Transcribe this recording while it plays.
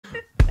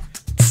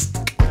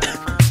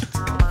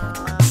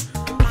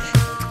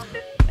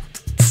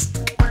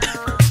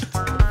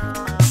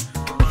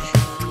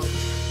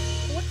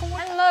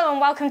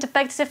welcome to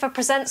Beg to Differ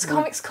Presents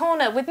Comics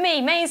Corner with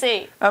me,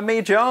 Maisie. And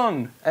me,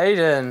 John.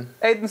 Aiden.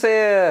 Aiden's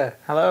here.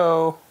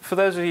 Hello. For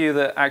those of you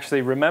that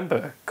actually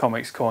remember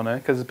Comics Corner,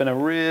 because it's been a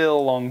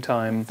real long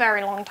time.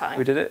 Very long time.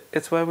 We did it.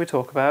 It's where we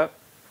talk about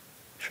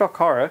shock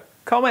horror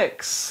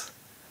comics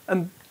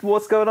and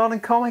what's going on in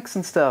comics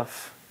and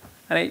stuff.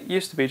 And it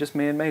used to be just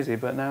me and Maisie,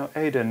 but now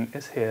Aiden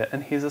is here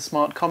and he's a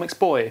smart comics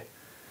boy.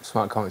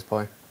 Smart comics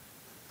boy.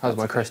 That was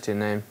my Christian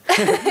name.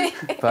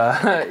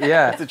 But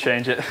yeah. To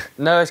change it.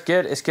 No, it's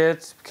good. It's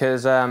good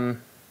because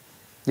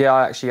yeah,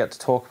 I actually get to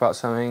talk about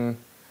something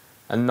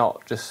and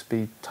not just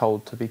be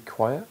told to be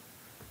quiet.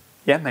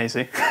 Yeah,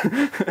 Maisie.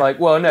 Like,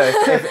 well, no.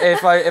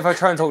 If I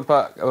try and talk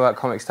about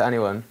comics to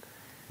anyone,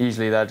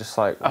 usually they're just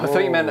like. I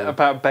thought you meant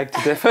about Beg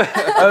to Differ.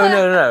 Oh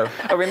no.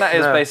 I mean, that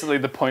is basically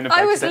the point of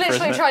Beg I was to Differ,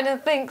 literally trying to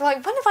think,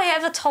 like, when have I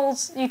ever told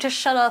you to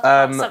shut up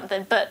about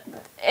something? But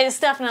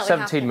it's definitely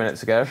 17 happened.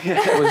 minutes ago.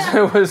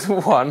 It was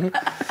one.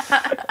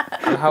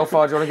 And how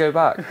far do you want to go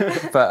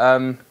back?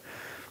 But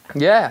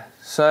yeah.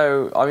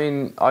 So I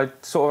mean, I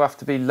sort of have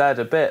to be led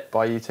a bit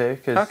by you two.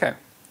 Okay.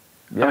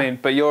 Yeah. I mean,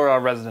 but you're our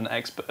resident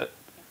expert.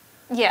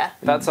 Yeah.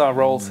 That's our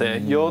roles here.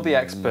 You're the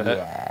expert.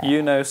 Yeah.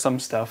 You know some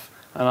stuff.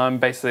 And I'm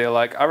basically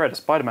like, I read a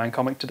Spider-Man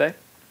comic today.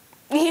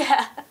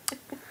 Yeah.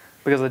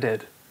 Because I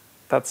did.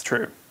 That's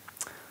true.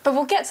 But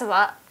we'll get to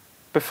that.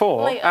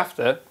 Before, Later.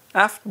 after,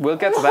 we'll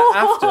get to that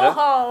after.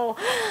 Oh,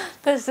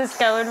 this is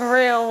going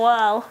real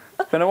well.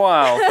 It's been a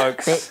while,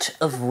 folks. Bit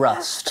of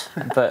rust,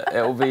 but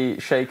it'll be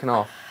shaken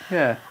off.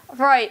 Yeah.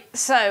 Right,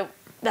 so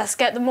let's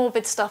get the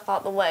morbid stuff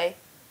out the way.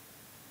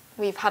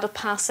 We've had a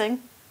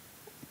passing.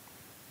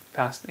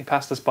 He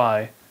passed us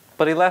by.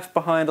 But he left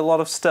behind a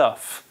lot of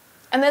stuff.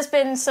 And there's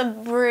been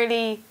some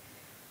really...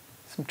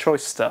 Some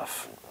choice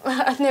stuff.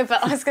 No,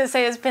 but I was going to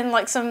say there's been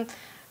like some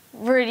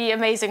really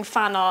amazing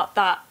fan art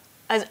that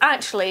has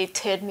actually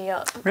teared me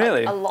up.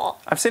 Really? A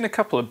lot. I've seen a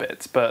couple of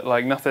bits, but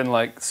like nothing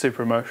like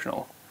super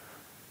emotional.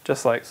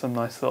 Just like some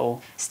nice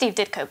little... Steve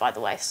Ditko, by the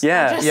way. So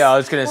Yeah. Yeah, I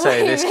was going to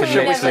say, this could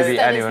Never literally be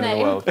said his anyone in the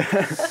name. world.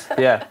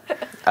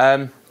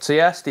 Yeah. So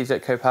yeah, Steve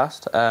Ditko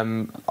passed.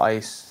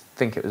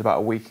 Think it was about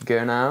a week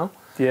ago now.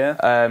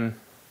 Yeah.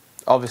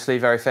 Obviously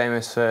very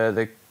famous for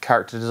the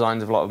character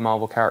designs of a lot of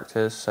Marvel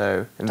characters.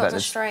 So Doctor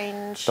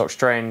Strange. Doctor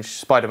Strange,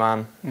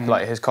 Spider-Man,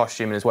 like his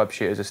costume and his web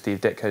shooters are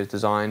Steve Ditko's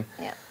design.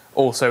 Yeah.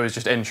 Also was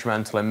just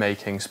instrumental in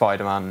making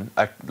Spider-Man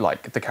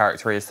like the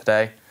character he is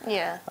today.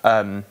 Yeah.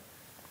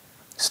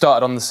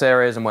 Started on the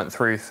series and went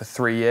through for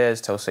 3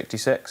 years till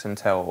 66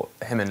 until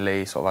him and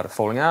Lee sort of had a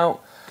falling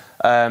out.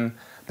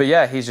 But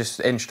yeah, he's just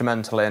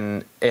instrumental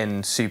in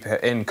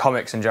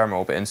comics in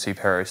general, but in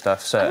superhero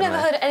stuff certainly. I've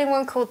never heard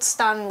anyone called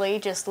Stan Lee,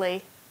 just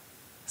Lee.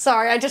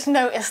 Sorry, I just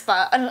noticed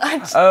that. And I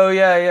just... Oh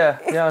yeah,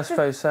 I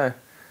suppose so.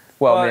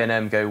 Well, me and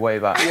him go way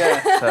back.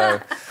 Yeah.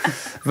 So,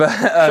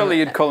 but, Surely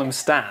you'd call him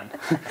Stan.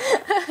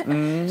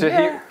 So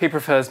yeah. he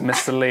prefers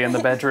Mr. Lee in the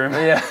bedroom.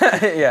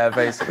 yeah,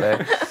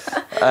 basically.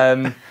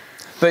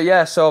 But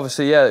yeah, so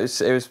obviously, yeah,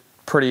 it was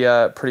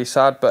pretty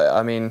sad. But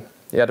I mean,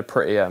 he had a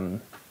pretty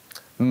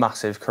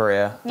massive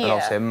career and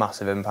obviously a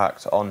massive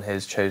impact on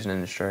his chosen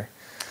industry.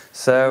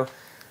 So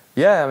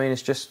yeah, I mean,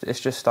 it's just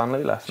Stan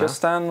Lee left now. Just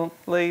Stan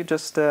Lee,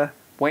 just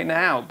waiting it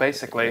out,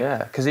 basically.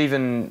 Yeah, because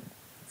even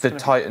the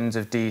Titans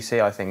of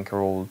DC, I think, are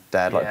all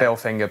dead. Like Bill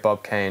Finger,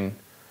 Bob Kane.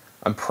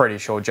 I'm pretty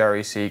sure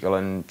Jerry Siegel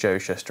and Joe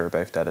Shuster are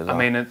both dead as well.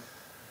 I mean,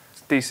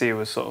 DC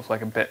was sort of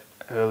like a bit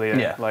earlier.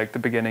 Yeah. Like the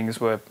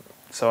beginnings were.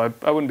 So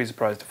I wouldn't be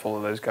surprised if all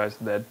of those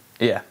guys are dead.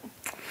 Yeah,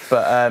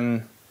 but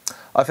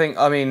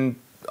I mean,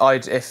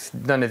 if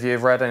none of you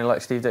have read any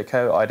like Steve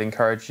Ditko, I'd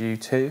encourage you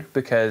to,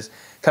 because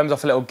it comes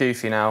off a little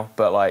goofy now,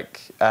 but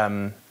like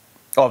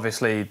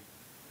obviously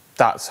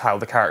that's how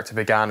the character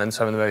began, and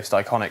some of the most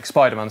iconic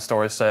Spider-Man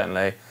stories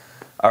certainly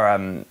are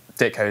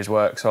Ditko's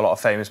work. So a lot of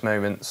famous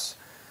moments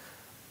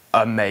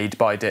are made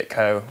by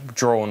Ditko,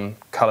 drawn,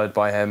 coloured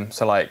by him.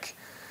 So like,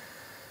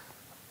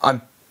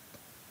 I'm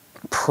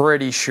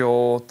pretty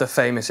sure the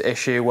famous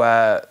issue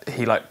where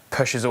he like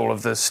pushes all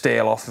of the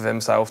steel off of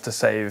himself to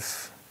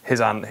save his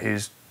aunt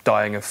who's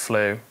dying of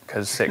flu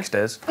because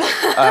 60s.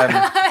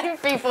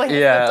 People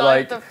Yeah,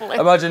 like the flu.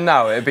 imagine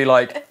now it'd be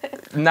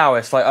like, now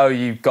it's like, oh,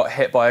 you got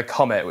hit by a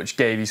comet which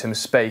gave you some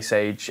space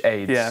age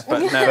AIDS. Yeah,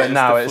 but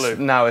now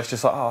it's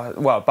just like, oh,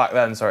 well, back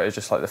then, sorry, it was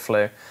just like the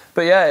flu.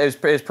 But yeah, it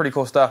was pretty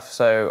cool stuff.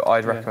 So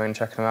I'd recommend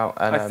checking them out.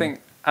 And I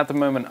think at the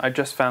moment I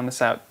just found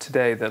this out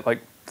today that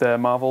like the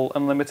Marvel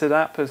Unlimited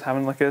app is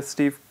having like a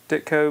Steve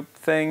Ditko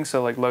thing.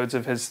 So like loads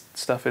of his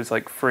stuff is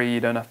like free. You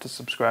don't have to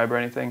subscribe or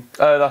anything.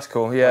 Oh, that's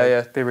cool. Yeah,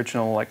 yeah. The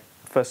original like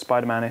first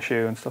Spider-Man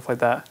issue and stuff like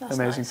that. That's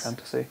Amazing nice.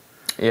 fantasy.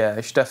 Yeah,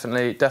 you should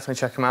definitely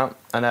check him out.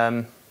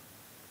 And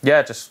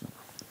yeah, just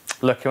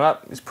look him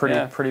up. It's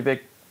pretty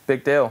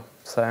big deal.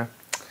 So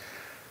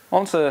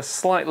on to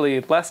slightly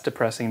less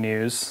depressing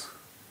news.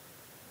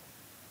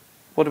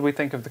 What did we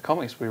think of the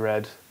comics we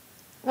read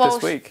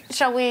this week?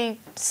 Shall we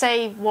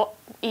say what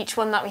each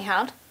one that we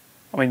had?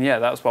 I mean, yeah,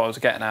 that's what I was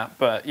getting at,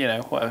 but you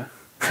know, whatever.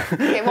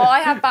 Okay, well, I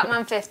had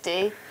Batman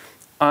 50.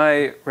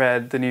 I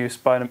read the new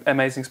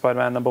Amazing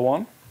Spider-Man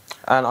 #1.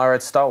 And I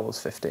read Star Wars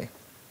 50.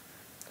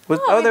 We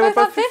they were both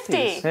both have 50s. 50.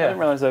 I didn't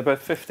realise they were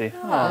both 50.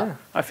 Oh,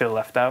 I feel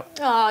left out.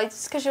 Oh,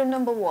 it's because you're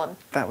number 1.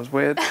 That was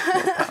weird. A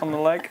little pat on the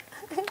leg.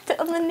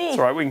 On the knee. It's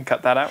alright, we can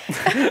cut that out.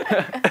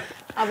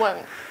 I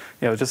won't.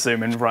 Yeah, we'll just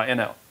zoom in right in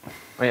out.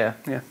 Oh, yeah.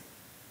 Yeah.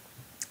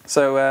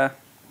 So,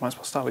 might as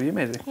well start with you,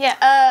 Maisie.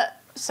 Yeah,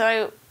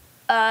 so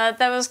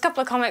there was a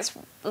couple of comics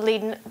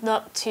leading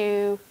up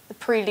to the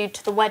prelude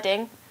to the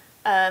wedding.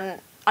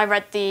 I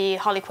read the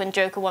Harley Quinn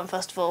Joker one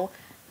first of all.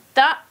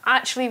 That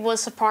actually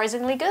was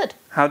surprisingly good.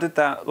 How did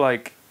that,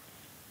 like...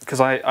 Because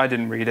I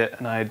didn't read it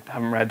and I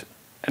haven't read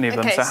any of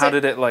them, Okay, so how so-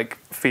 did it, like,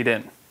 feed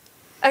in?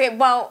 Okay,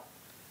 well,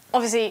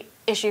 obviously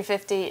issue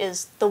 50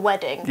 is the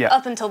wedding. Yeah.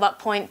 Up until that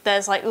point,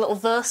 there's like little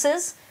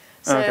verses.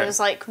 So Okay. it was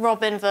like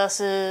Robin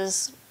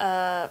versus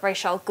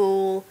Ra's al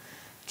Ghul,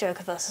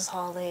 Joker versus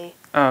Harley,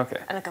 Oh,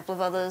 okay. and a couple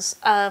of others.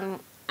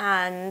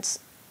 And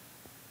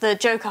the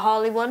Joker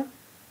Harley one,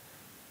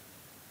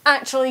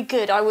 actually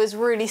good. I was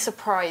really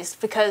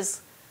surprised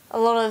because a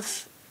lot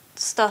of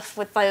stuff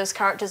with those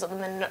characters at the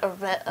minute are a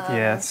bit...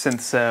 Yeah,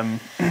 since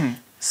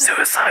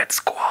Suicide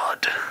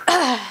Squad.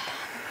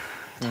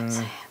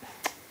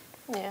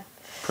 Yeah.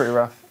 Pretty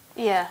rough.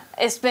 Yeah,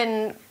 it's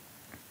been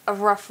a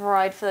rough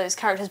ride for those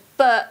characters,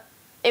 but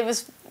it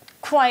was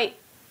quite...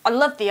 I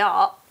loved the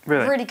art.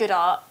 Really? Really good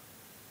art.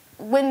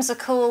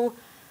 Whimsical.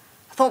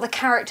 I thought the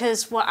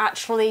characters were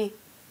actually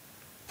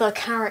the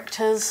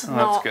characters, Oh,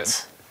 not,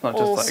 that's good. Not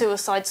just all like-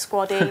 Suicide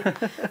Squad-y.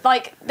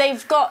 Like,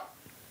 they've got...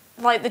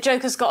 Like, the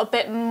Joker's got a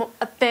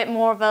bit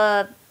more of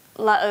a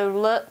Leto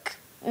look.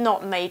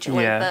 Not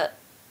majorly, Yeah. but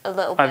a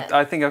little bit.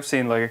 I think I've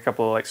seen, like, a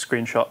couple of, like,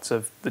 screenshots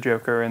of the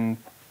Joker in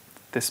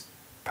this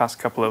past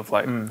couple of,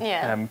 like,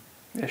 Yeah.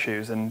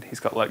 issues, and he's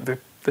got, like,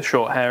 the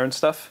short hair and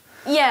stuff.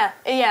 Yeah,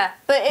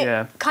 but it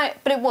Yeah.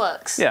 but it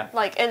works. Yeah.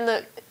 Like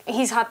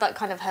he's had that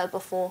kind of hair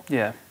before,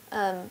 Yeah.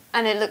 and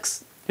it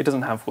looks He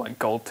doesn't have, like,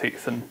 gold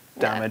teeth and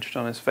damaged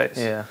on his face.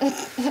 Yeah.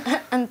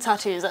 and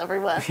tattoos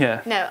everywhere.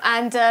 Yeah. No,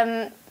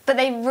 and but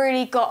they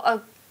really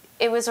got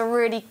it was a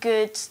really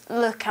good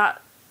look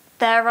at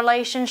their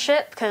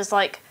relationship because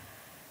like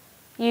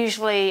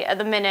usually at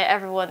the minute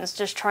everyone's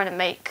just trying to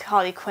make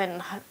Harley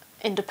Quinn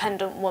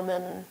independent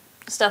woman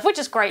stuff, which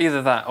is great.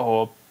 Either that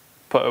or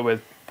put her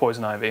with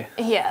Poison Ivy.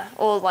 Yeah,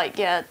 or like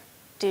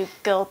do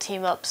girl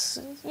team ups.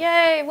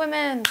 Yay,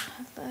 women!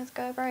 Let's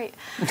go, great.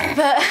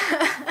 But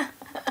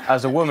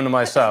As a woman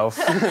myself.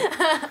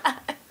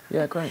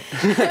 Yeah, great.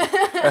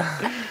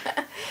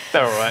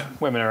 They're alright.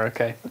 Women are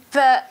okay.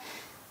 but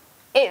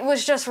it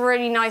was just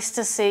really nice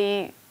to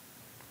see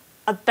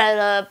a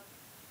better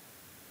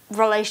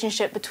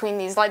relationship between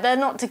these. Like they're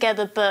not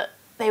together, but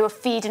they were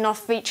feeding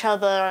off each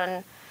other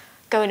and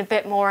going a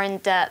bit more in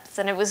depth,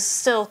 and it was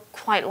still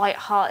quite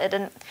light-hearted,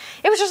 and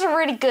it was just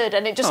really good,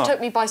 and it just took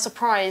me by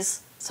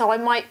surprise. So I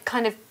might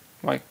kind of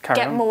Like, carry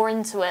get on. more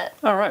into it,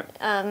 Alright.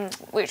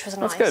 which was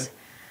nice. That's good.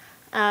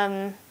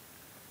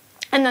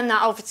 And then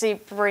that obviously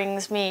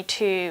brings me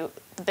to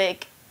the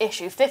big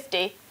issue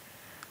 50,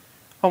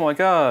 Oh my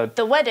god.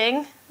 the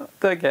wedding.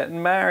 They're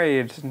getting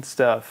married and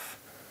stuff.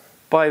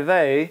 By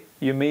they,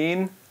 you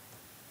mean?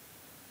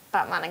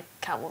 Batman and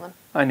Catwoman.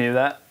 I knew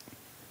that.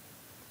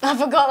 I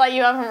forgot that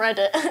you haven't read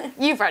it.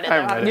 You've read it, I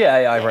though, haven't haven't read you?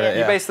 Yeah, I read it.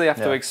 You Yeah. basically have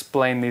to Yeah.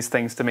 explain these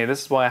things to me.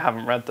 This is why I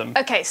haven't read them.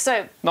 Okay,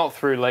 so Not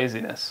through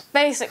laziness.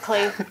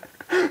 basically,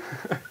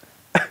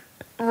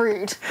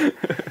 rude.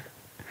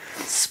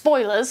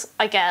 Spoilers,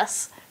 I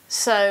guess.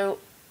 So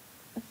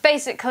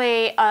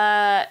basically,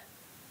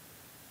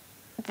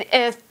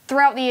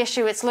 throughout the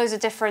issue, it's loads of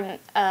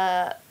different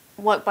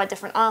work by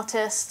different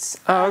artists.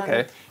 Oh,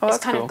 okay. Oh, it's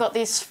that's kind cool. of got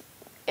these.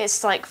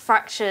 It's like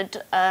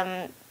fractured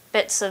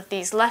bits of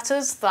these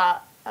letters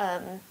that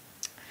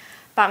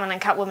Batman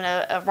and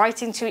Catwoman are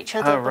writing to each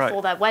other Oh, right.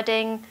 before their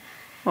wedding,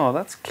 Oh,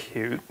 that's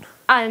cute.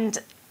 and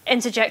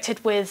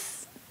interjected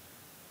with,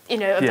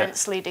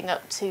 events leading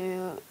up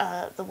to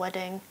the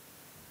wedding,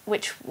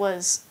 which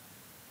was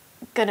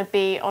going to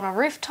be on a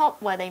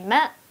rooftop where they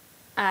met,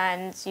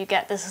 and you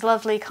get this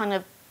lovely kind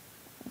of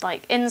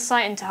like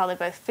insight into how they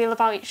both feel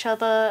about each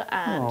other,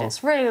 and Aw.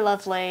 it's really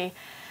lovely.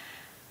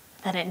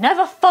 Then it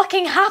never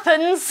fucking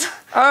happens.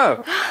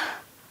 Oh!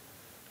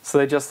 So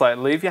they just, like,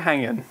 leave you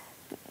hanging.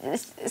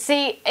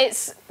 See,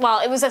 it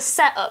was a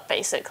setup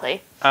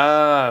basically.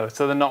 Oh,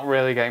 so they're not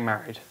really getting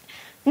married.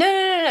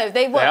 No.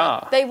 They were. They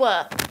are? They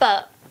were.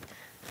 But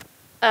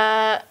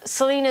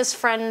Selina's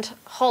friend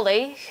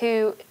Holly,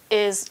 who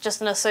is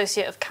just an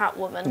associate of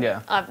Catwoman.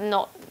 Yeah. I've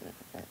not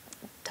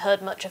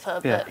heard much of her,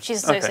 but Yeah,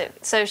 she's an associate. okay.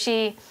 So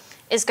she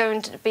is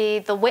going to be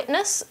the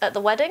witness at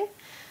the wedding.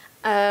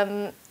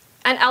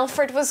 And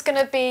Alfred was going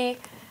to be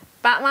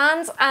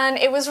Batman's, and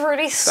it was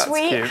really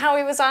sweet cute. how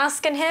he was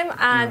asking him,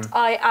 and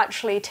I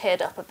actually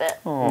teared up a bit.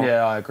 Oh.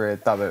 Yeah, I agree.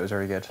 That bit was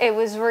very good. It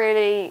was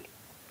really...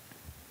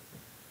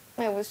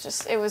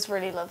 It was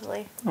really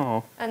lovely.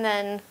 Oh. And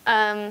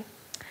then,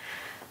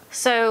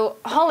 so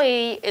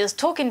Holly is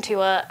talking to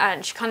her,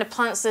 and she kind of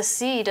plants this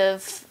seed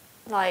of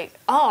like,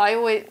 oh, I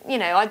always,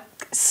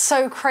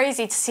 so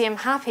crazy to see him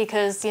happy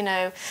because,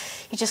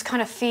 he just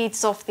kind of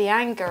feeds off the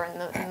anger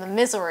and the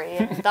misery,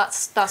 and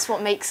that's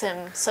what makes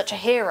him such a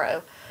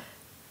hero,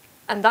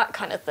 and that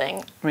kind of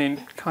thing. I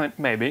mean,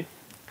 maybe.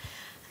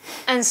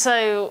 And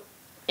so,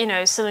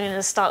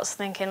 Selena starts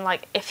thinking,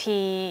 like, if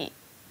he,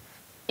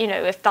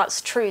 if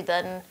that's true,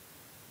 then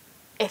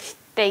if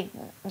they,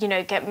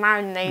 get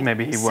married and they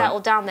Maybe settle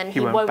down, then he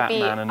won't be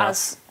Batman enough.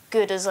 as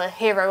good as a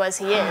hero as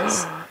he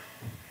is.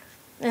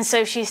 And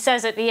so she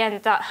says at the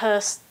end that her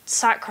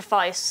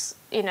sacrifice,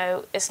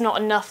 it's not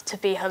enough to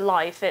be her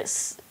life,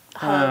 it's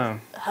her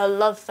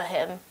love for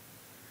him.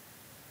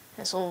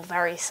 It's all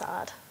very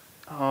sad.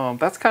 Oh,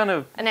 that's kind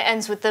of... And it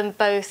ends with them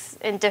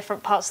both in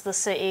different parts of the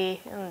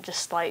city and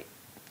just like...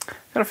 I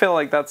kind of feel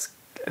like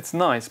it's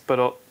nice,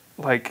 but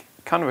like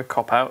kind of a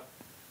cop-out.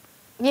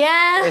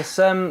 Yeah. It's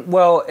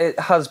well, it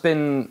has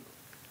been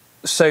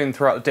sown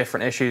throughout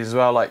different issues as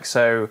well. Like,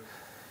 so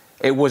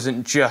it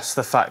wasn't just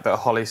the fact that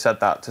Holly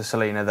said that to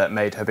Selena that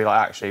made her be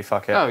like, actually,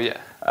 fuck it. Oh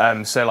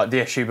yeah. So like the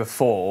issue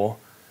before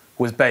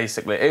was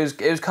basically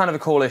it was kind of a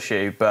cool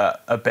issue,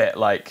 but a bit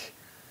like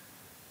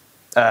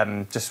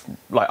just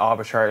like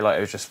arbitrary. Like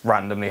it was just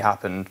randomly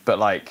happened. But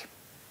like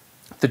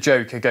the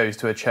Joker goes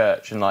to a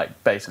church and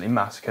like basically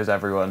massacres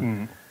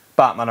everyone.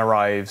 Batman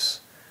arrives.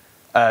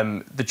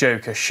 The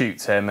Joker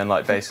shoots him and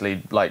like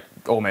basically like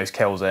almost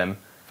kills him.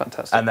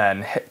 Fantastic. And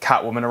then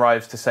Catwoman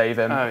arrives to save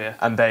him. Oh yeah.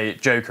 And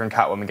Joker and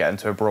Catwoman get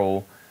into a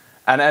brawl,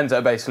 and it ends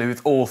up basically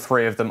with all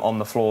three of them on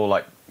the floor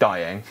like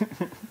dying.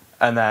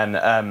 And then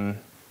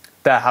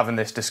they're having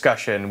this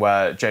discussion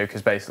where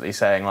Joker's basically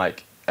saying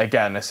like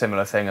again a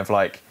similar thing of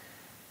like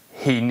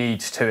he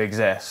needs to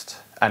exist,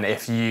 and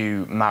if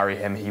you marry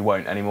him he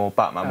won't anymore.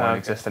 Batman won't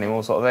exist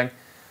anymore, sort of thing.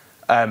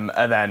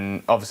 And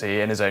then,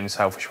 obviously, in his own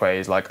selfish way,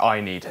 he's like, I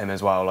need him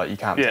as well. Like, you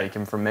can't take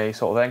him from me,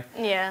 sort of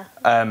thing. Yeah.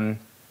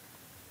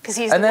 Because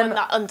he's the one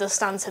that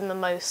understands him the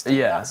most.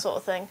 Yeah. That sort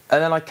of thing.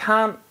 And then I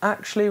can't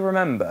actually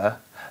remember.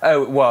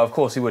 Oh, well, of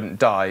course he wouldn't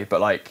die,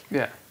 but, like,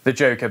 the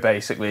Joker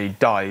basically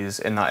dies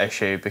in that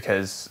issue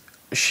because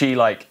she,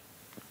 like,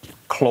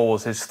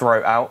 claws his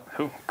throat out.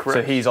 Oh,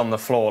 so he's on the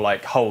floor,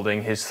 like,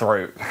 holding his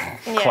throat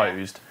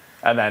closed.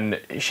 And then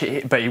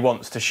but he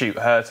wants to shoot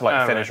her to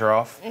like finish her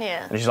off.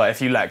 Yeah. And she's like,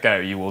 if you let go,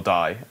 you will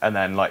die. And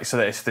then like, so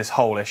this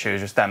whole issue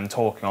is just them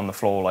talking on the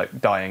floor, like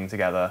dying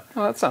together.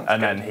 Oh, that sounds good.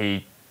 And then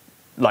he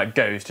like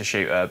goes to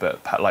shoot her,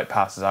 but like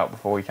passes out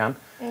before he can.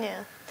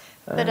 Yeah.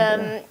 But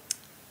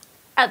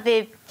at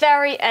the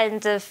very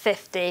end of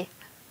 50,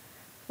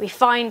 we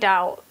find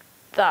out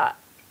that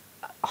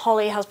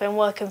Holly has been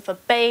working for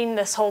Bane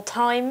this whole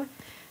time,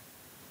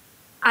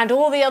 and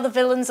all the other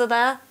villains are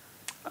there.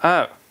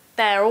 Oh.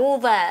 They're all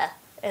there.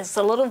 It's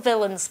the little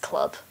villains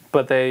club.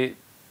 But they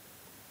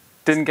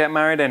didn't get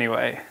married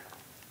anyway.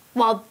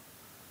 Well,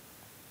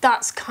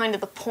 that's kind of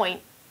the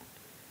point.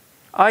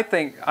 I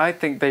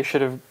think they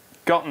should have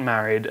gotten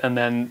married and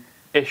then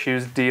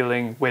issues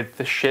dealing with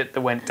the shit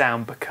that went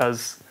down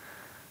because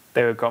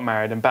they got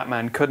married, and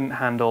Batman couldn't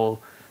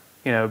handle,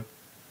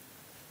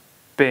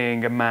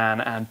 being a man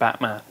and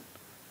Batman.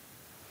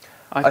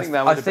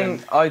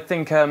 I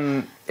think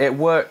it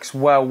works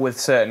well with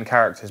certain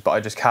characters, but I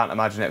just can't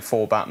imagine it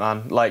for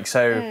Batman. Like,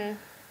 so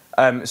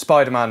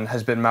Spider-Man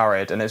has been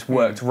married, and it's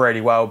worked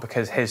really well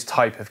because his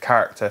type of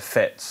character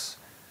fits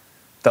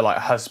the, like,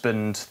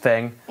 husband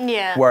thing.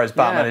 Yeah. Whereas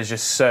Batman is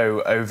just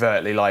so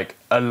overtly, like,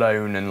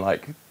 alone and,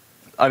 like...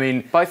 I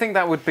mean... But I think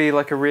that would be,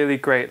 like, a really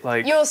great,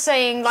 like... You're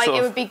saying, like,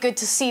 it would be good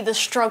to see the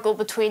struggle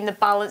between the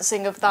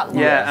balancing of that love.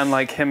 Yeah, and,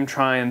 like, him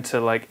trying to,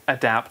 like,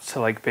 adapt to,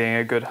 like, being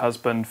a good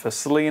husband for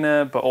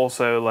Selena, but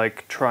also,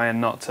 like,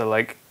 trying not to,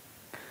 like,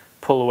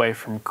 pull away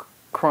from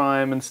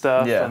crime and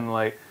stuff. Yeah. And,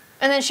 like...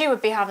 And then she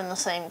would be having the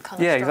same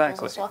kind of struggles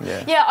exactly. as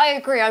well. Yeah, I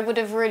agree. I would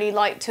have really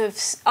liked to have...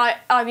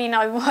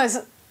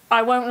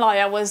 I won't lie,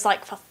 I was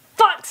like, for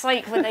fuck's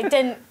sake, when they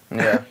didn't...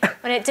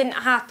 when it didn't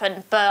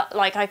happen, but,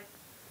 like,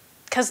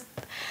 because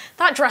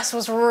that dress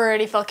was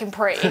really fucking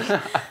pretty.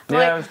 It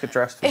was a good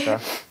dress to be fair.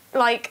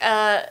 Like,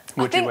 I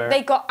think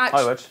they got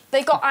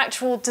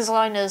actual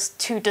designers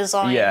to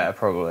design. Yeah,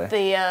 probably.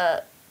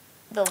 The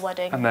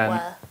wedding and then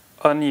wear.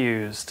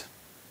 Unused.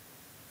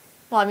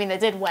 Well, I mean, they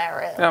did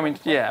wear it. I mean,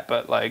 yeah,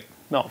 but like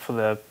not for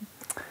the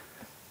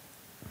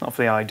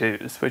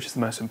I-dos, which is the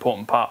most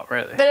important part,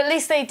 really. But at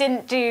least they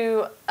didn't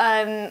do,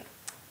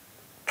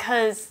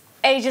 because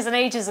ages and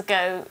ages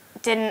ago,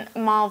 didn't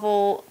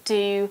Marvel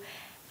do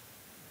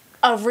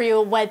a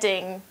real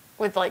wedding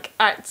with, like,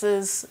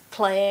 actors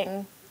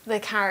playing the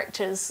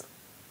characters?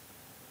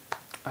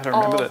 I don't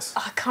remember this.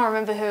 I can't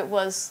remember who it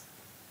was.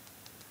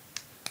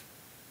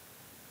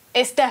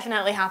 It's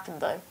definitely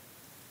happened, though.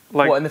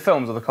 Like, what, in the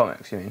films or the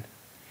comics, you mean?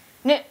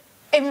 No,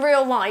 in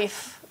real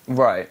life.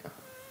 Right.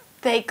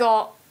 They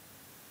got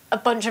a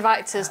bunch of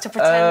actors to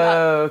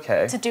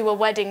pretend to do a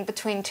wedding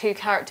between two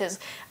characters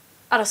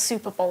at a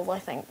Super Bowl, I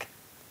think.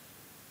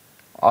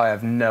 I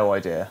have no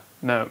idea.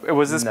 No.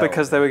 Was this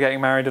because they were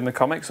getting married in the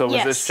comics, or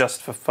was this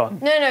just for fun?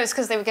 No, it's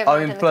because they were getting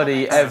married in the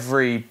comics.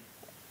 Every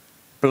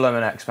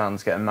blooming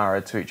X-Men's getting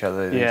married to each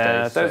other these days.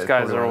 Yeah, so those it's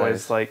guys probably are one of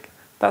always those. like,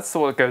 that's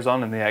what goes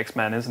on in the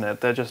X-Men, isn't it?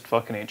 They're just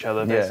fucking each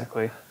other,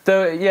 basically.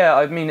 Though, yeah,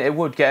 I mean, it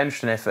would get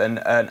interesting if an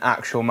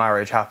actual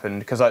marriage happened,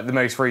 because like the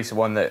most recent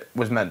one that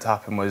was meant to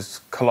happen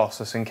was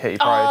Colossus and Kitty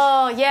Pryde.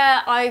 Oh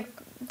yeah,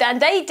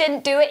 and they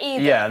didn't do it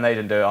either. Yeah, and they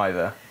didn't do it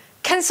either.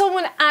 Can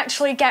someone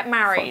actually get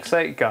married? Fuck's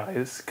sake,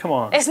 guys, come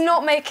on. It's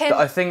not making.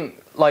 I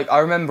think, like, I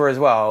remember as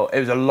well, it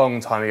was a long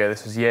time ago,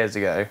 this was years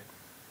ago,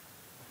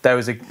 there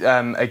was a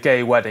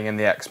gay wedding in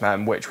the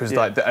X-Men, which was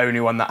like the only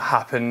one that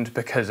happened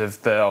because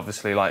of the,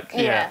 obviously, like...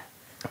 Yeah.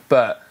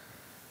 But,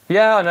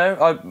 yeah, I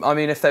know. I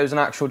mean, if there was an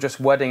actual just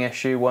wedding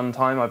issue one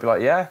time, I'd be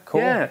like, yeah, cool.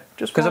 Yeah,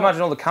 just because what?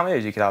 imagine all the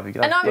cameos you could have.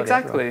 And I'm-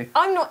 Exactly.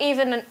 I'm not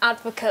even an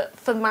advocate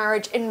for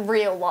marriage in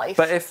real life.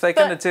 But if they're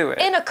going to do it...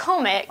 in a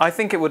comic... I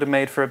think it would have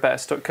made for a better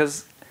story,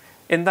 because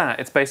in that,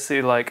 it's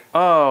basically like,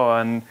 oh,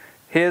 and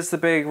here's the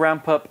big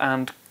ramp up,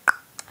 and...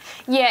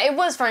 Yeah, it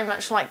was very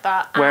much like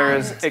that.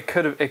 Whereas and it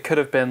could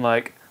have been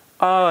like,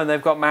 oh, and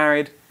they've got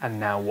married, and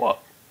now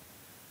what?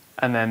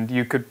 And then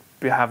you could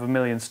have a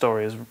million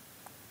stories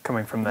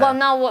coming from there. Well,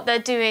 now what they're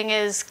doing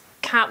is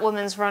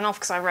Catwoman's run off,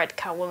 because I read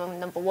Catwoman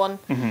 #1.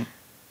 Mm-hmm.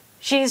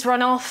 She's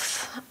run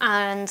off,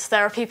 and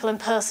there are people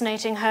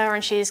impersonating her,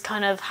 and she's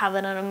kind of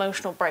having an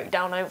emotional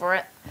breakdown over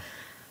it.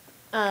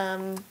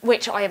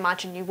 Which I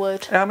imagine you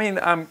would. I mean,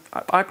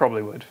 I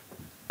probably would.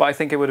 But I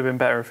think it would have been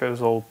better if it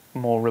was all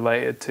more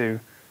related to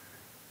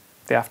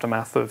the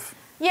aftermath of...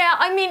 Yeah,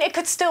 I mean, it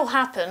could still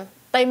happen.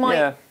 They might,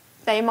 Yeah.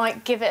 they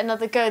might give it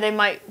another go. They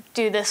might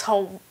do this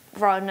whole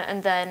run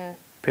and then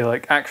Be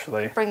like,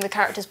 actually... bring the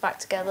characters back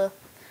together.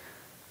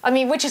 I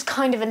mean, which is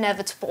kind of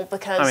inevitable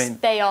because I mean-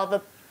 they are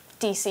the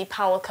DC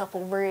power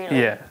couple, really.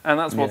 Yeah, and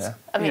that's what's... Yeah.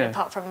 I mean, yeah.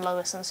 apart from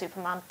Lois and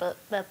Superman, but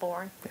they're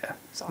boring. Yeah,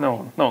 Sorry.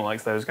 no one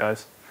likes those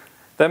guys.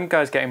 Them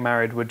guys getting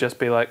married would just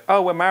be like,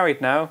 oh, we're married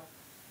now.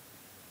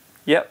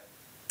 Yep.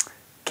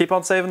 Keep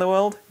on saving the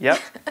world. Yep.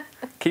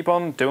 Keep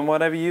on doing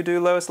whatever you do,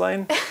 Lois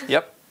Lane.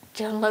 Yep.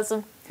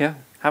 Journalism, Yeah.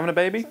 Having a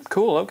baby?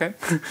 Cool, okay.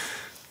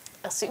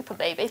 a super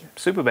baby.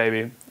 Super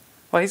baby.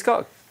 Well, he's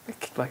got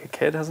like a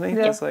kid, hasn't he?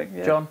 Yeah, Just like,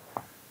 yeah. John.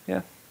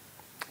 Yeah.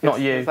 Not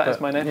If- you, if that is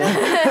but- my name.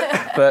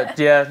 Yeah. But,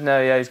 yeah,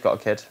 no, yeah, he's got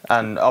a kid.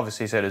 And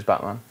obviously so does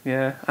Batman.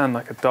 Yeah, and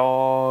like a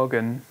dog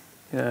and,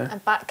 yeah.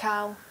 And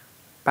Batcow.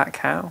 Bat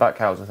cow?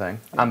 Batcow's a thing.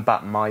 And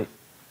Batmite.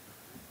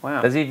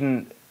 Wow. There's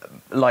even,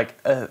 like,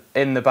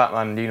 in the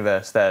Batman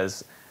universe,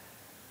 there's,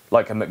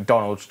 like, a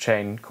McDonald's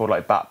chain called,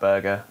 like,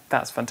 Batburger.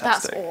 That's That's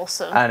fantastic.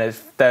 awesome. And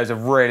there's a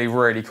really,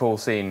 really cool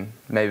scene,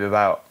 maybe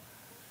about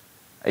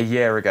a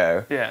year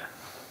ago, Yeah.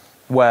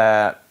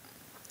 where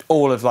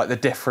all of, like, the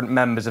different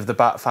members of the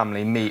Bat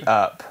family meet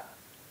up.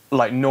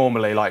 Like,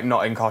 normally, like,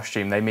 not in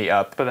costume, they meet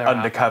up But they're at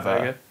undercover,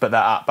 Batburger. but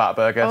they're at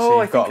Batburger. Oh, so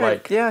I you've got, think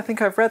like... yeah, I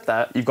think I've read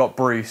that. You've got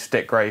Bruce,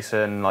 Dick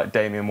Grayson, like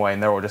Damian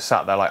Wayne. They're all just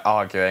sat there like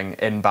arguing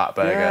in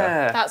Batburger.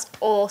 Yeah. That's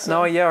awesome.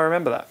 No, yeah, I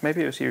remember that.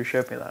 Maybe it was you who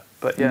showed me that.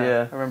 But yeah,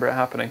 Yeah. I remember it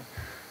happening.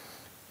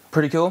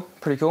 Pretty cool.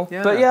 Pretty cool.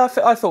 Yeah. But yeah,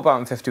 I thought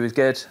Batman 50 was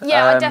good.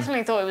 Yeah, I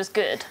definitely thought it was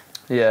good.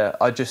 Yeah,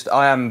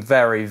 I am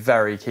very,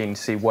 very keen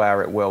to see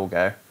where it will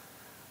go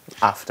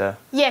after.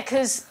 Yeah,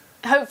 because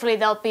hopefully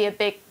there'll be a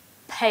big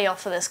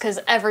payoff for this, because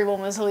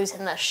everyone was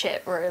losing their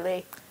shit,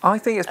 really. I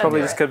think it's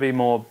probably Okay. just going to be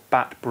more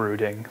bat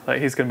brooding.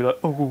 Like, he's going to be like,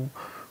 oh,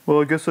 well,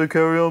 I guess I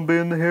carry on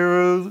being the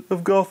hero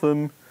of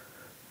Gotham,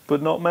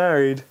 but not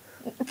married.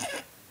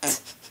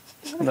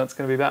 And that's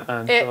going to be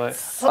Batman. So like,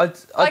 It's,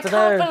 I I don't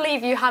can't know.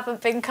 believe you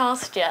haven't been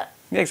cast yet.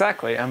 yeah,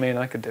 exactly. I mean,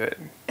 I could do it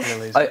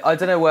real easy. I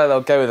don't know where they'll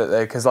go with it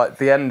though, because like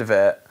the end of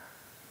it,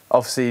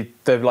 obviously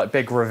the like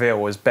big reveal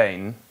was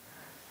Bane,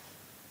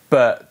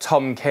 but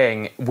Tom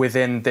King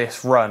within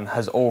this run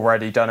has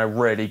already done a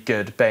really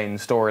good Bane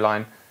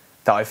storyline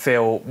that I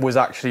feel was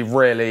actually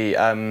really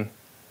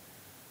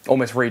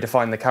almost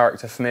redefined the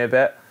character for me a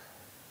bit.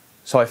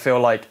 So I feel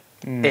like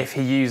if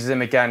he uses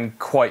him again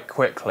quite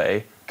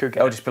quickly, Could get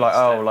it'll just be like,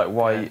 oh, stem, like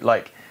why, yeah.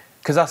 like,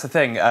 because that's the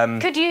thing.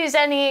 Could use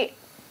any...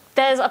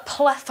 There's a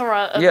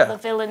plethora of Yeah. other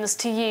villains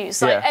to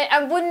use. Like, Yeah.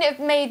 and wouldn't it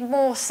have made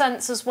more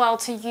sense as well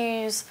to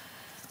use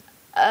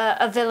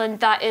a villain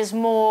that is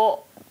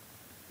more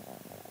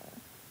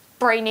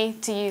brainy,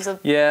 to use a...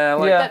 yeah,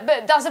 like, Yeah.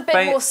 But that's a bit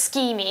Bane- more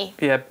schemy.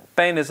 yeah,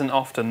 Bane isn't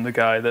often the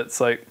guy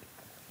that's like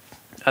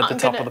at the I'm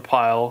top gonna- of the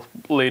pile,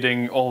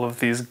 leading all of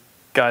these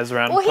guys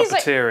around Well, he's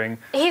like- puppeteering.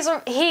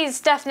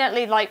 He's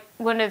definitely like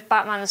one of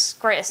Batman's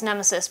greatest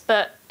nemesis,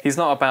 but He's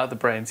not about the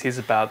brains, he's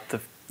about the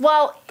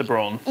well,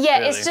 brawn. yeah,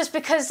 really. it's just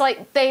because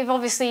like they've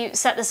obviously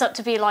set this up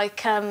to be like,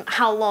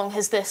 how long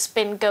has this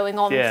been going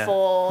on Yeah.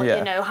 for? Yeah.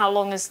 You know, how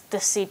long has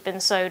this seed been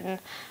sowed?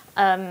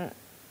 And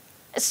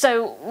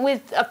so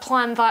with a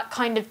plan that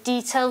kind of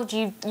detailed,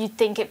 you'd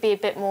think it'd be a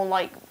bit more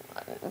like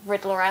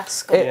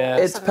Riddler-esque. Or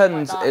It something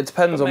depends. Like that. It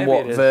depends But on maybe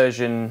what it is.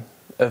 version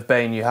of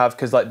Bane you have,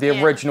 because like the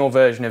Yeah. original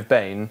version of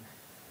Bane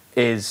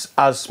is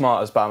as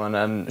smart as Batman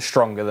and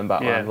stronger than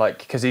Batman. Yeah. Like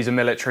because he's a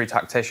military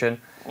tactician,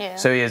 Yeah.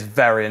 so he is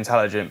very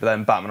intelligent. But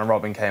then Batman and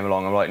Robin came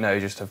along and were like, no,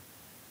 he's just a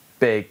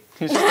big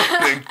He's just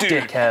a big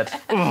dude.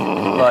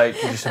 dickhead. Like,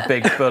 he's just a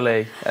big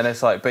bully. And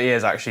it's like, but he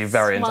is actually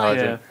very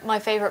intelligent. My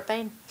favourite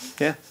Bane.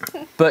 Yeah.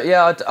 But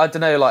yeah, I don't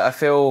know, like, I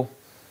feel...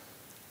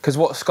 Because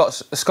what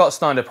Scott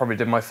Snyder probably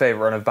did my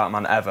favourite run of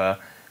Batman ever,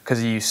 because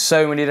he used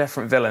so many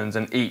different villains,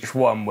 and each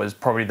one was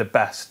probably the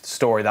best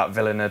story that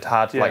villain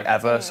had like,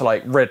 ever. So,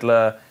 like,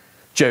 Riddler,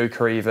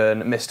 Joker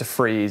even, Mr.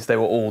 Freeze, they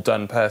were all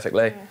done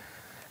perfectly.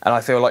 And I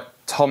feel like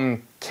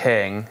Tom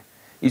King,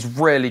 he's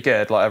really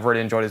good. Like, I've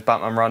really enjoyed his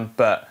Batman run,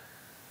 but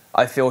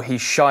I feel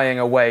he's shying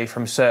away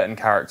from certain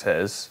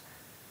characters,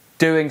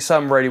 doing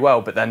some really well,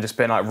 but then just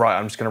being like, right,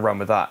 I'm just going to run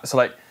with that. So,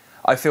 like,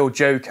 I feel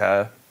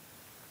Joker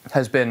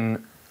has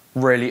been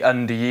really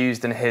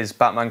underused in his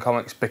Batman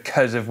comics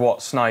because of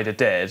what Snyder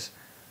did,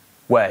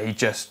 where he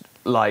just,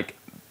 like,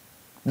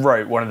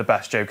 wrote one of the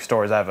best Joker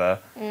stories ever.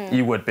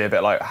 You would be a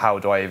bit like, how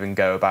do I even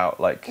go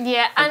about, like...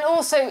 Yeah, and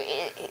also,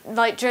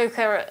 like,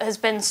 Joker has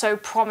been so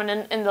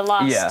prominent in the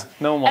last...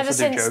 No one wants ever to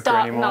do since Joker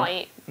Dark anymore.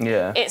 Knight.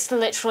 Yeah. It's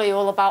literally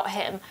all about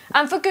him.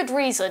 And for good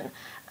reason.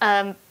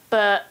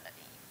 But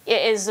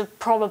it is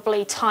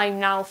probably time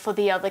now for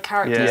the other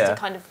characters to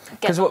kind of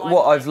get... Because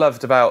what I've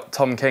loved about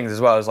Tom King's as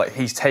well is, like,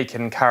 he's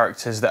taken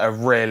characters that are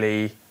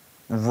really,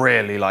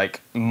 really,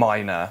 like,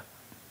 minor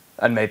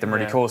and made them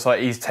really cool. So,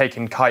 like, he's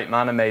taken Kite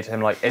Man and made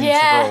him, like,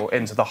 integral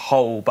into the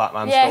whole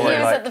Batman story. Yeah, he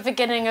was like, at the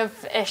beginning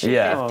of issue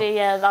 50.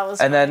 That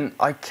was... And then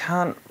I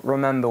can't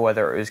remember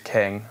whether it was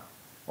King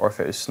or if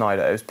it was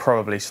Snyder. It was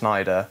probably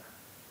Snyder.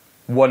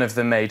 One of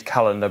them made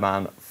Calendar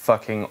Man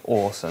fucking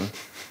awesome.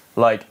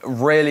 Like,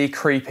 really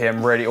creepy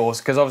and really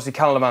awesome. Because obviously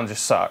Calendar Man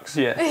just sucks.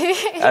 Yeah.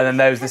 And then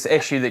there was this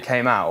issue that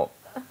came out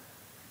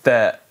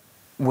that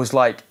was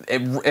like,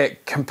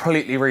 it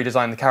completely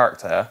redesigned the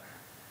character.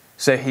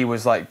 So he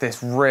was like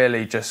this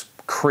really just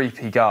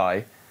creepy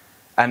guy.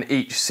 And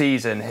each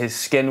season his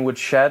skin would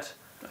shed.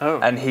 Oh.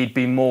 And he'd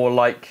be more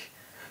like...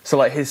 So,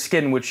 like, his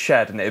skin would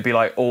shed and it would be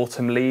like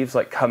autumn leaves,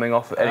 like, coming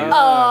off. And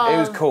it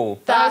was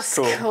cool. That's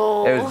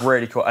cool. It was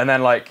really cool. And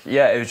then, like,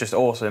 yeah, it was just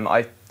awesome.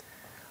 I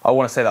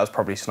want to say that was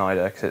probably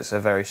Snyder, because it's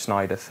a very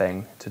Snyder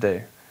thing to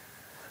do.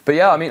 But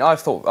yeah, I mean, I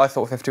thought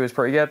 50 was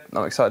pretty good.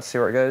 I'm excited to see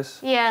where it goes.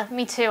 Yeah,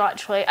 me too,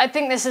 actually. I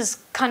think this is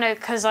kind of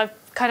because I've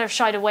kind of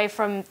shied away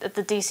from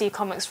the DC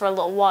comics for a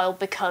little while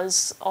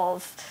because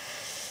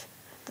of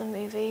the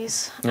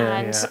movies.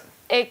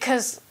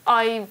 Because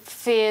I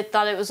feared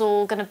that it was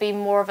all going to be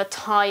more of a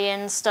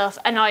tie-in stuff.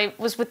 And I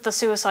was with the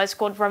Suicide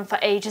Squad run for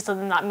ages, and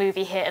then that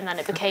movie hit, and then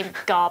it became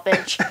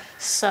garbage.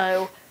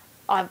 So...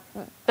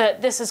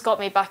 but this has got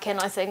me back in,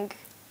 I think.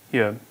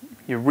 You're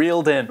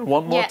reeled in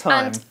one more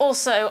time. And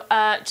also,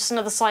 just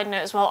another side note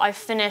as well, I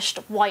finished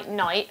White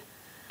Knight.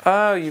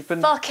 Oh, you've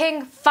been...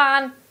 Fucking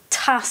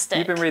fantastic.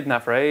 You've been reading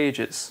that for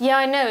ages. Yeah,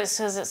 I know, it's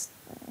because it's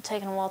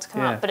taken a while to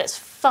come out, but it's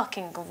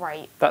fucking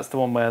great. That's the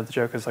one where the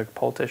Joker's like a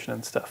politician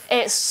and stuff.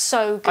 It's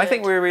so good. I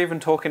think we were even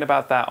talking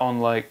about that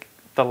on, like,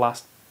 the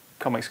last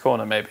Comics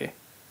Corner, maybe.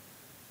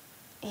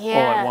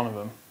 Yeah. Or, like, one of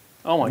them.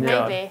 Oh my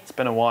god, it's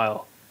been a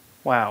while.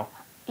 Wow.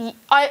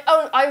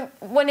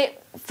 When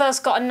it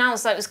first got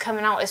announced that it was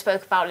coming out, I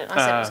spoke about it and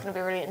I said it was going to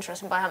be really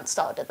interesting, but I hadn't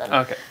started it then.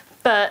 Okay.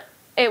 But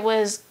it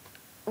was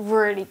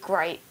really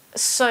great.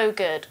 So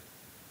good.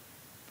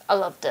 I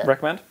loved it.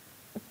 Recommend?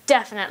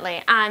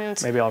 Definitely. And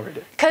maybe I'll read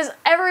it. Because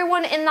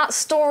everyone in that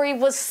story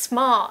was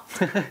smart.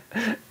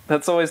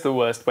 That's always the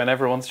worst, when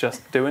everyone's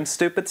just doing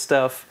stupid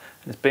stuff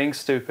and it's being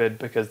stupid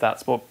because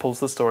that's what pulls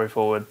the story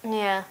forward.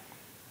 Yeah.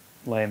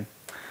 Lame.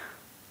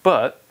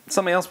 But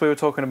something else we were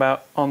talking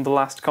about on the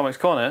last Comics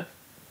Corner,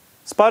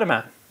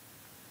 Spider-Man.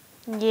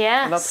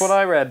 Yes. And that's what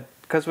I read,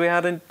 because we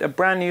had a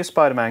brand new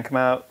Spider-Man come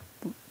out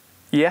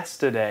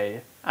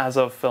yesterday as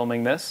of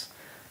filming this.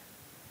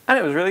 And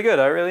it was really good.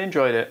 I really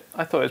enjoyed it.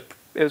 I thought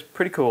it was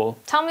pretty cool.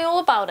 Tell me all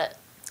about it.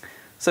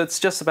 So it's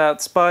just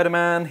about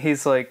Spider-Man.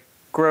 He's like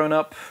grown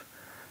up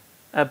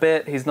a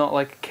bit. He's not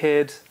like a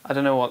kid. I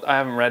don't know what... I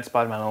haven't read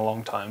Spider-Man in a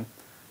long time.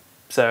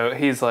 So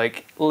he's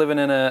like living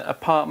in an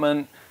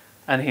apartment,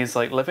 and he's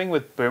like living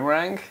with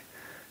Boomerang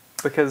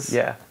because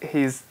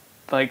he's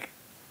like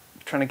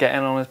trying to get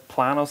in on his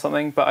plan or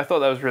something. But I thought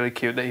that was really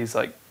cute that he's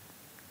like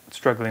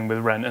struggling with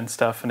rent and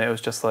stuff, and it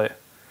was just like...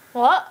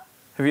 What?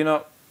 Did you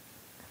not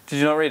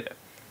read it?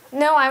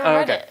 No, I haven't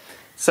read it.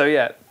 So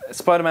yeah,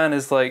 Spider-Man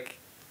is like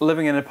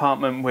living in an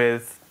apartment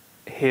with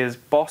his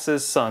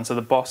boss's son, so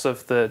the boss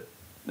of the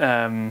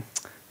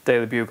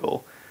Daily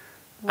Bugle,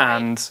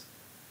 and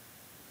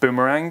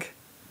Boomerang,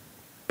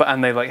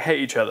 and they like hate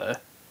each other,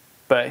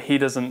 but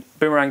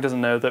Boomerang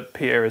doesn't know that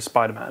Peter is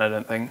Spider-Man, I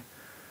don't think,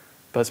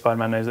 but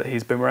Spider-Man knows that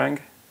he's Boomerang.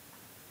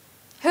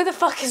 Who the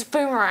fuck is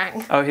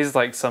Boomerang? Oh, he's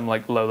like some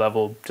like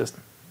low-level, just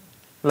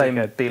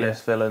lame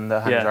B-list villain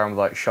that hangs around with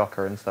like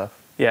Shocker and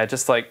stuff. Yeah,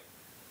 just like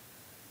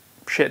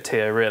shit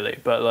tier really,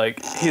 but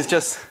like he's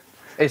just...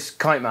 It's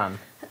Kite Man.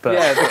 But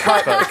yeah, the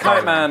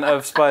Kite Man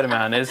of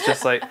Spider-Man is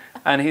just like...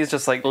 And he's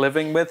just like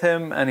living with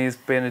him, and he's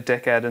being a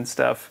dickhead and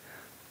stuff.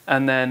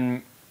 And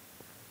then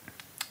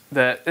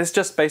it's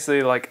just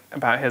basically like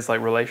about his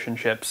like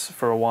relationships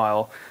for a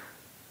while.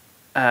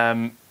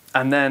 And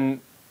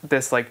then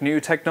this like new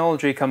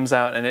technology comes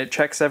out and it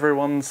checks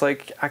everyone's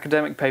like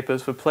academic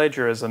papers for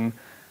plagiarism,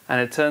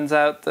 and it turns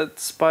out that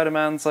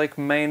Spider-Man's like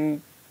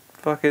main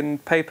fucking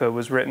paper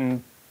was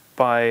written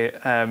by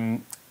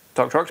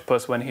Dr.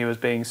 Octopus when he was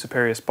being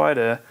Superior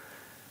Spider,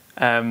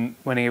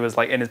 when he was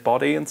like in his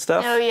body and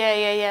stuff. Oh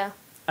yeah.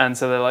 And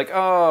so they're like,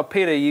 "Oh,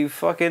 Peter,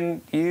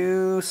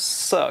 you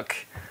suck,"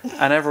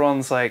 and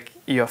everyone's like,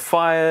 "You're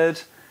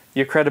fired.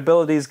 Your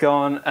credibility's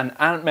gone," and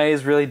Aunt May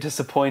is really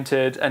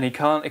disappointed, and he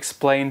can't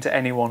explain to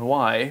anyone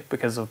why,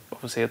 because of,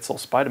 obviously it's all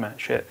Spider-Man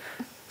shit.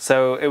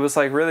 So it was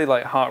like really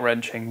like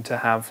heart-wrenching to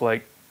have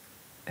like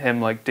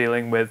him like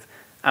dealing with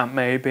Aunt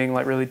May being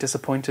like really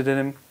disappointed in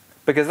him,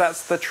 because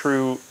that's the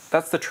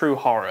true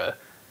horror,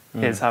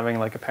 is having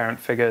like a parent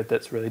figure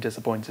that's really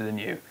disappointed in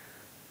you.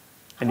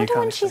 I wonder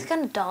when she's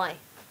gonna die.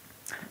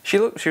 She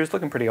was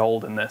looking pretty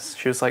old in this.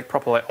 She was like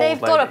proper like old lady.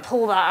 They've got to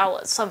pull that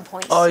out at some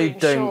point soon, I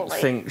don't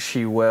surely. think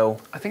she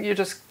will. I think you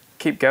just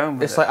keep going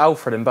with It's like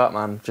Alfred in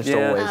Batman, just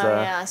always Oh,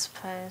 there. yeah, I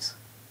suppose.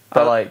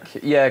 But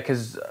like, yeah,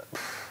 because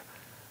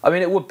I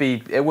mean, it would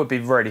be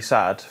really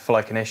sad for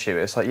like an issue.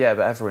 It's like, yeah,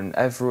 but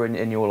everyone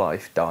in your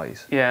life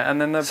dies. Yeah, and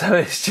then So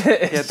it's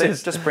just, they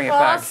just bring it Well,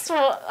 back. that's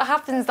what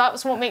happens.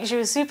 That's what makes you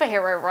a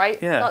superhero,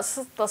 right? Yeah.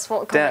 That's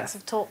what comics Death.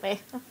 have taught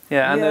me.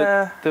 Yeah, and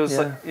Yeah, there was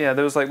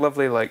there was like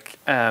lovely like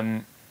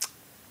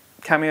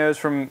cameos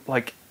from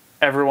like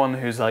everyone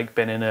who's like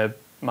been in a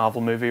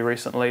Marvel movie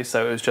recently.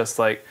 So it was just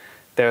like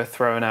they were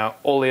throwing out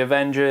all the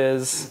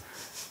Avengers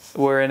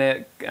were in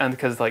it, and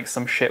because like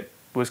some shit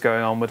was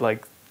going on with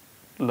like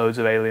loads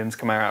of aliens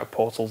coming out of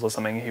portals or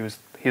something,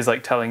 he's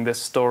like telling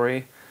this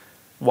story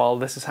while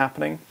this is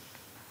happening.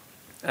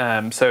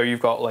 So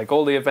you've got like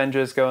all the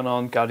Avengers going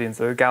on, Guardians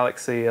of the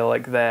Galaxy are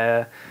like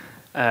there,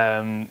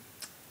 even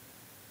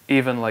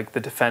like the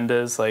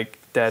Defenders like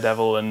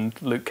Daredevil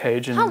and Luke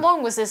Cage. And How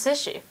long was this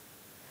issue?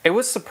 it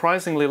was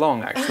surprisingly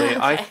long, actually.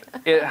 Okay.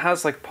 It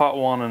has like part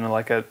one and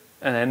like an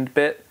end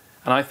bit,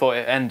 and I thought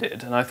it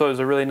ended, and I thought it was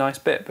a really nice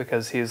bit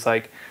because he's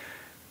like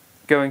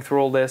going through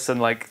all this, and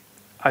like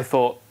I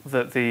thought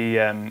that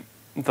the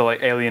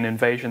like alien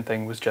invasion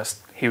thing was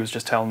just he was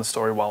just telling the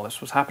story while this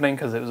was happening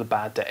because it was a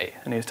bad day,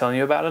 and he was telling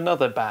you about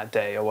another bad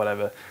day or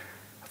whatever.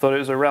 I thought it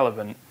was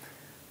irrelevant.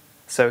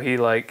 So he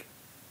like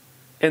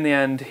in the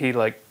end he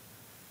like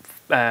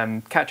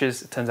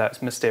catches. It turns out it's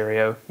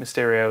Mysterio.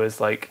 Mysterio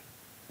is like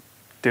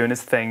doing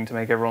his thing to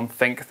make everyone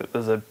think that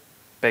there's a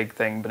big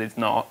thing, but it's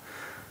not.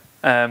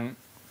 And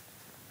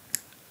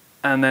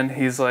then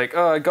he's like,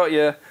 "Oh, I got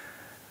you."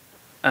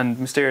 And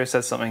Mysterio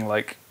says something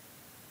like,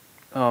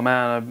 "Oh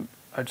man,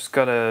 I just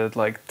gotta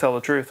like tell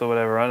the truth or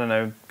whatever." I don't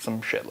know,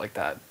 some shit like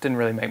that. Didn't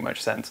really make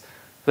much sense.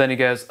 But then he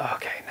goes,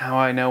 "Okay, now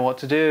I know what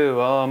to do.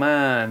 Oh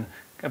man,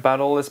 about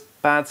all this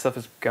bad stuff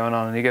is going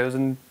on." And he goes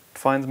and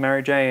finds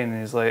Mary Jane,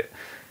 and he's like,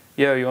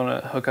 "Yo, you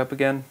wanna hook up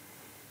again?"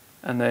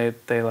 And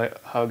they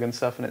like hug and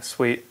stuff, and it's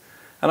sweet.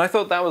 And I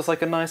thought that was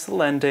like a nice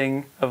little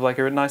ending of like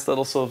a nice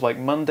little sort of like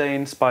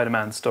mundane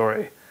Spider-Man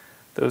story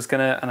that was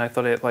gonna, and I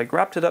thought it like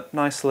wrapped it up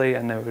nicely,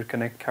 and they were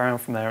gonna carry on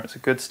from there. It's a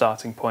good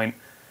starting point.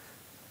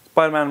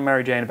 Spider-Man and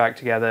Mary Jane are back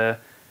together,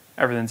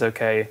 everything's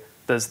okay.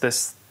 There's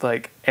this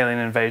like alien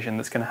invasion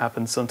that's gonna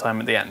happen sometime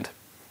at the end.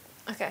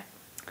 Okay.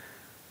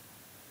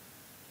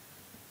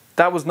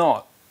 That was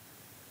not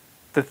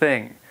the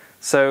thing.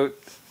 So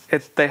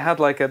they had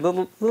like a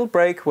little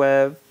break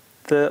where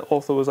the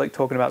author was like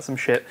talking about some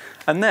shit,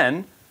 and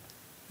then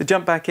they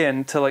jump back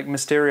in to like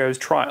Mysterio's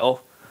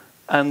trial,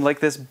 and like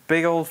this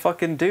big old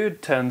fucking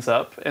dude turns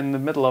up in the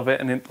middle of it,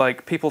 and it,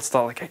 like people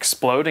start like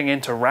exploding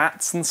into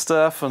rats and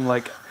stuff, and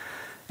like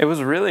it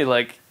was really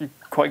like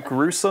quite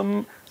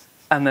gruesome.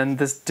 And then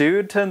this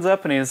dude turns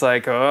up and he's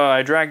like, "Oh,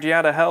 I dragged you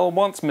out of hell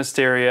once,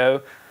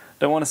 Mysterio.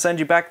 Don't want to send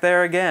you back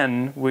there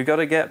again. We got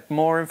to get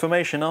more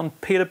information on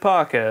Peter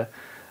Parker."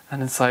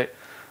 And it's like,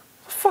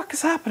 what the fuck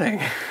is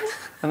happening?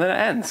 And then it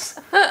ends.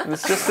 And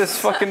it's just this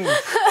fucking...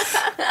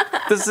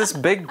 There's this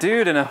big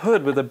dude in a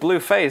hood with a blue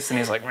face, and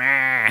he's like...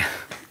 "Meh."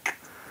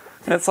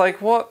 And it's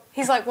like, what?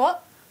 He's like,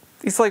 what?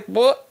 He's like,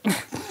 what?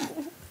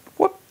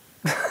 What?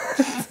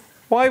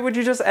 Why would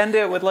you just end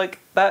it with, like...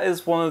 That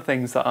is one of the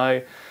things that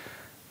I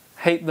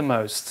hate the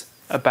most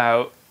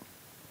about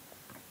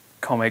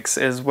comics,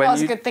 is when Well,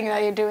 it's a good thing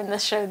that you're doing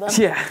this show, then.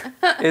 Yeah.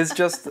 It's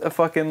just a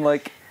fucking,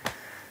 like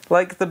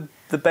the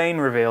Bane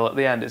reveal at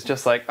the end. It's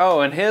just like,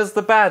 oh, and here's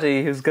the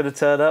baddie who's going to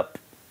turn up.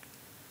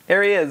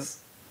 Here he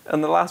is.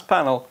 And the last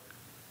panel.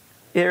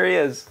 Here he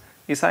is.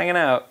 He's hanging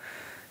out.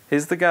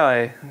 Here's the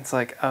guy. And it's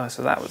like, oh,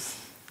 so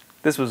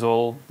this was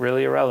all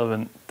really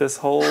irrelevant. This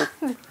whole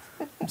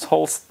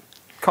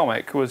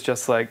comic was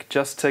just like,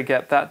 just to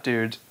get that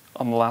dude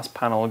on the last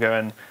panel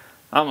going,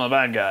 I'm a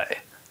bad guy.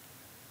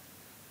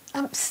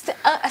 I'm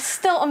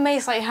still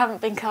amazed that you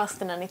haven't been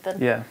cast in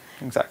anything. Yeah,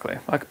 exactly.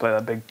 I could play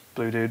that big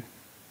blue dude.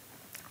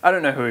 I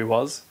don't know who he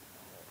was.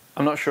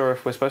 I'm not sure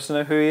if we're supposed to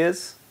know who he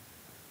is.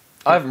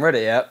 I haven't read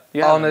it yet.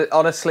 Yeah.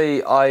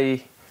 Honestly,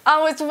 I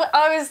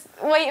was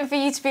waiting for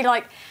you to be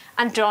like,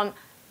 and John,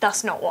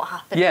 that's not what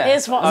happened. Yeah.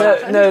 Here's what No,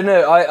 happened.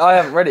 no, I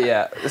haven't read it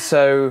yet.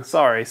 So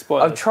Sorry,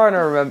 spoilers. I'm trying to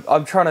remember.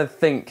 I'm trying to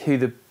think who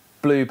the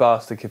blue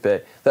bastard could be.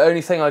 The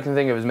only thing I can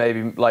think of is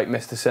maybe like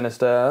Mr.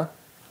 Sinister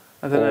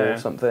I don't or know.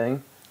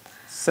 something.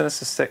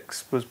 Sinister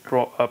Six was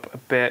brought up a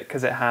bit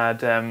because it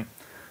had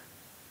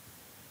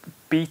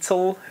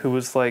Beetle, who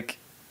was like,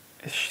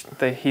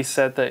 he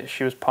said that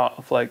she was part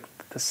of like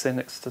the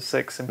Sinister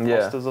Six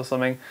imposters or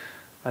something.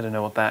 I don't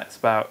know what that's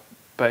about,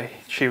 but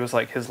she was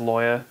like his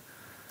lawyer.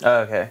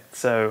 Oh, okay.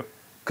 So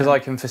Because I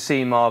can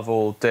foresee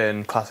Marvel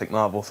doing classic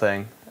Marvel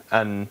thing,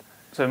 and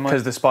so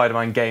because the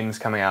Spider-Man game's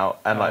coming out,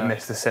 and like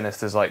Mr.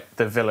 Sinister's like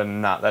the villain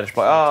in that, they're just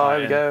like, So oh, tie here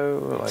we in.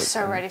 go. Like,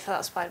 So ready for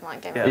that Spider-Man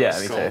game. Yeah, It yeah,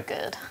 looks me so too.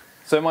 good.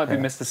 So it might be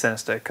Yeah. Mr.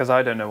 Sinister because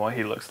I don't know what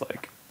he looks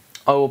like.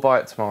 I will buy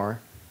it tomorrow,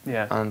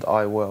 Yeah. and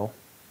I will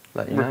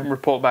let you know.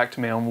 Report back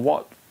to me on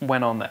what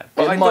went on there.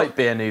 It I might thought-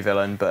 be a new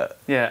villain, but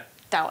Yeah.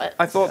 Doubt it.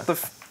 I thought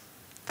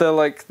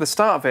the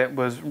start of it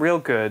was real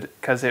good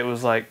because it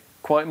was like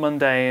quite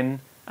mundane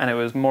and it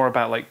was more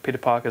about like Peter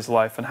Parker's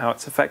life and how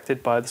it's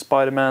affected by the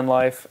Spider-Man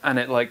life, and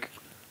it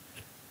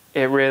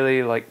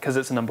really like, because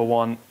it's a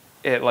 #1,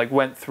 it like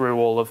went through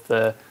all of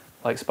the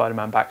like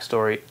Spider-Man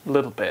backstory a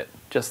little bit,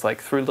 just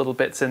like threw little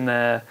bits in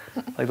there,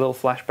 like little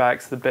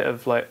flashbacks, the bit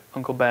of like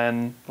Uncle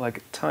Ben, like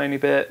a tiny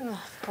bit,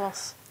 Of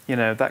course. you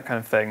know, that kind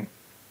of thing.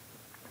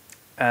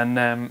 And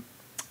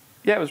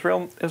yeah, it was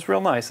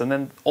real nice. And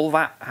then all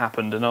that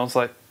happened, and I was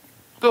like,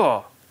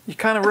 oh, you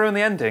kind of ruined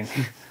the ending.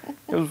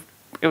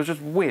 It was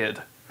just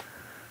weird.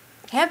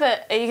 Yeah,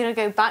 but are you going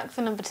to go back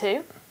for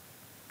 #2?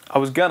 I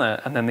was gonna,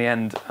 and then the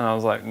end, and I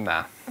was like,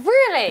 nah.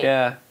 Really?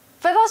 Yeah.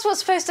 But that's what's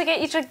supposed to get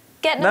you to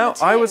get No,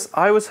 #2.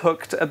 I was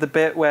hooked at the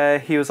bit where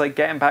he was like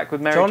getting back with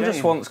Mary John Jane.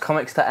 just wants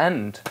comics to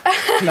end.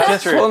 He That's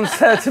just true. wants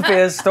there to be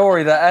a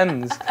story that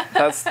ends.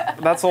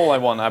 That's all I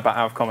want out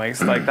of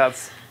comics. Like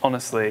that's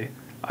honestly,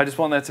 I just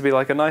want there to be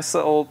like a nice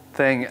little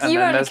thing. And You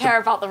then only there's care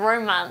about the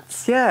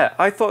romance. Yeah,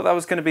 I thought that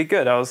was going to be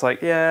good. I was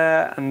like,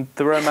 yeah, and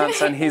the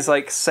romance, and he's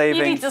like You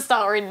saving. need to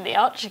start reading the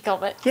Archie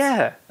comics.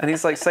 Yeah, and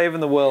he's like saving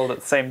the world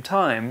at the same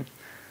time.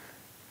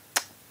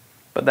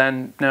 But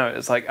then no,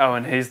 it's like, oh,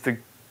 and he's the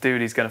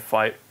dude he's going to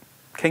fight.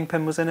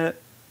 Kingpin was in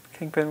it.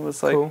 Kingpin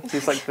was like, Cool.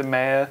 he's like the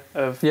mayor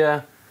of.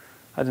 Yeah.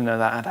 I didn't know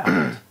that had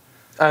happened.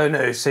 Oh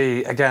no,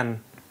 see, again,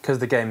 because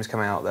the game is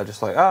coming out, they're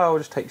just like, oh, we'll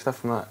just take stuff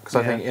from that. Because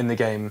I Yeah. think in the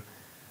game,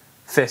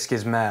 Fisk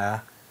is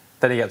mayor,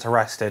 then he gets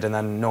arrested, and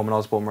then Norman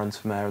Osborn runs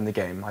for mayor in the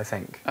game, I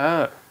think.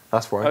 Oh,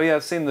 That's right. oh yeah,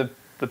 I've seen the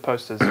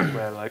posters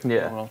where like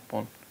Yeah. Norman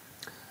Osborn.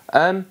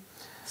 So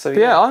So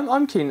yeah,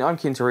 I'm keen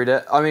to read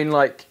it. I mean,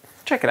 like,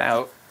 check it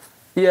out.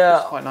 yeah,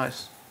 It's quite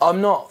nice. I'm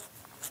not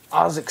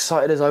as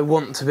excited as I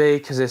want to be,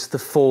 because it's the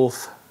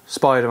 4th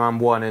Spider-Man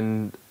one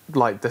in,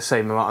 like, the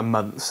same amount of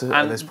months at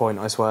And- this point,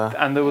 I swear.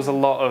 And there was a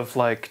lot of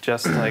like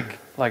just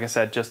like I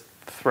said, just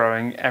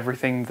throwing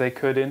everything they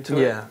could into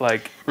Yeah. it.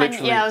 Like And,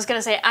 literally, yeah, I was going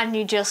to say, and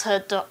you just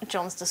heard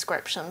John's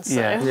description, so...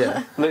 Yeah.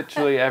 Yeah.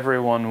 literally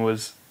everyone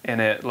was in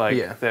it. Like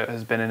Yeah. that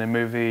has been in a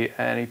movie at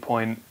any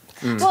point.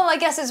 Well, I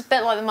guess it's a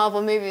bit like the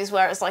Marvel movies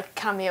where it's like a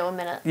cameo a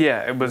minute.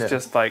 Yeah, it was Yeah.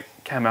 just like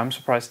I'm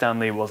surprised Stan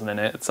Lee wasn't in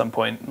it at some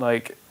point.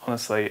 Like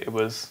honestly, it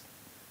was.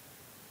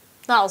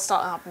 That'll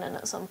start happening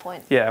at some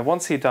point. Yeah,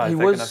 once he died, He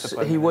they're gonna have to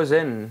put him in. was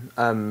in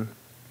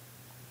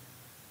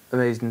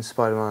Amazing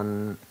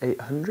Spider-Man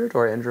 800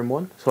 or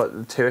 801, so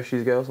like 2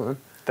 issues ago or something.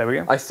 There we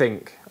go. I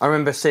think. I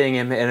remember seeing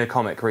him in a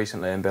comic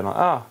recently and being like,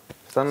 ah,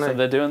 Stan Lee. So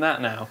they're doing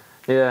that now.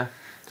 Yeah.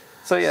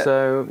 So yeah,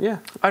 So, yeah.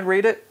 I'd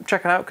read it,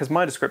 check it out, because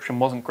my description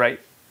wasn't great,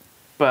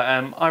 but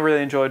I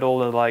really enjoyed all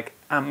the like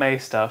Aunt May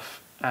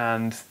stuff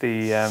and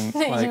the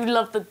like, You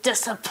love the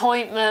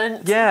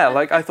disappointment. yeah,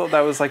 like I thought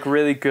that was like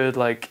really good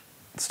like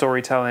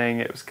storytelling.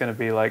 It was going to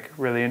be like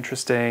really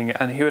interesting,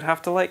 and he would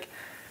have to like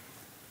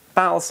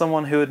battle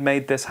someone who had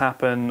made this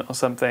happen or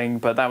something,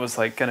 but that was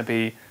like going to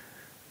be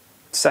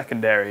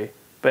secondary.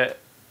 But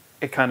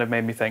it kind of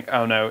made me think,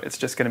 oh no, it's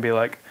just going to be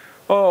like,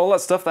 oh, all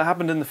that stuff that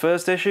happened in the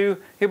first issue,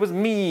 it was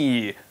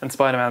me. And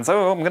Spider-Man's,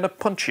 oh, I'm going to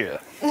punch you.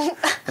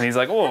 And he's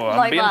like, oh, I'm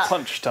Like being that.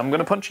 punched. I'm going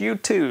to punch you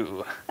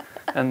too.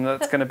 And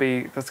that's going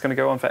to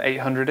go on for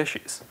 800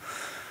 issues.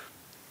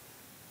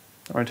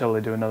 Or until they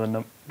do another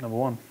number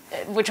one.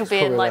 Which will be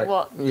in Probably like, like-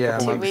 what, yeah,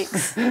 2 months.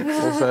 weeks?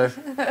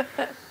 Also.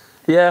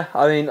 Yeah,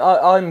 I mean,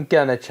 I'm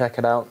going to check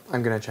it out.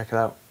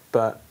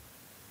 But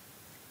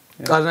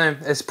Yeah. I don't know,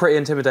 it's pretty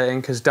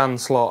intimidating because Dan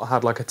Slott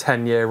had like a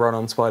 10-year run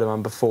on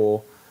Spider-Man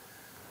before.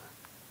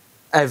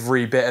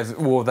 Every bit of,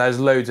 well, there's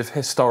loads of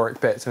historic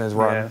bits in his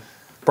run. Yeah.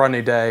 Brand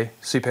New Day,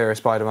 Superior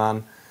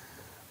Spider-Man,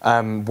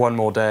 One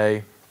More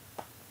Day,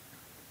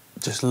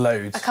 just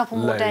loads. A couple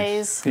more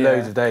days.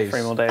 Loads of days.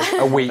 3 more days.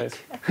 A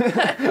week.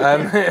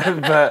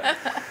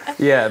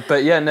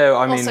 But yeah, no,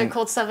 I mean, Also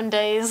called 7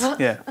 days.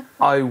 Yeah.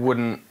 I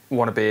wouldn't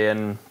want to be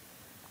in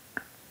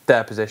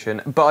their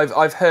position. But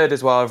I've heard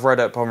as well, I've read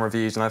up on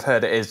reviews and I've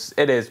heard it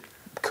is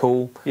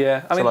cool.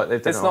 Yeah, I So, mean, like,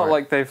 they've done it's it not alright.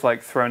 like they've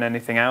like thrown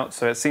anything out,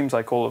 so it seems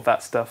like all of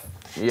that stuff.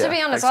 Yeah. To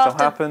be honest, Like, still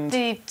after happened.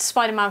 the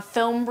Spider-Man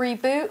film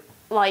reboot,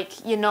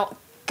 like, you're not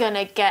going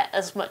to get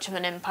as much of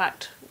an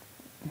impact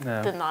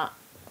No. than that.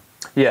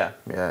 Yeah,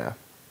 yeah, yeah.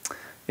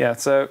 Yeah,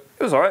 so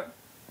it was alright.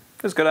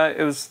 It was good.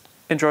 It was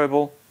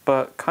enjoyable,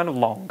 but kind of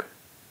long.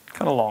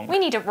 Kind of long. We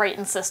need a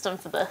rating system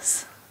for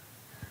this.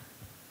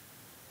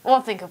 Well,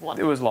 I'll think of one.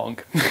 It was long.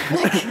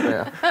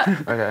 Yeah.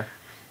 Okay.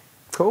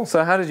 Cool.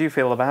 So how did you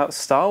feel about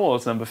Star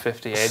Wars number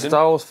 50, Aidan?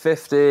 Star Wars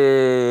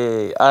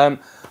 50.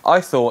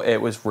 I thought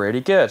it was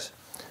really good.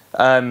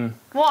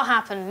 What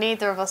happened?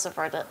 Neither of us have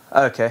read it.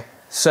 Okay.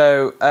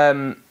 So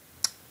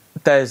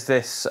there's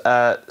this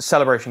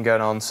celebration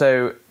going on.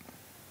 So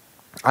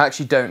I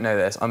actually don't know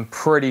this. I'm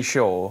pretty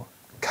sure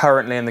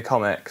currently in the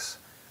comics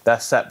they're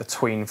set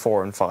between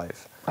 4 and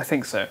 5. I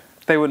think so.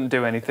 They wouldn't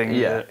do anything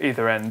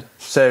either end.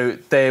 So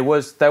it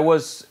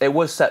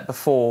was set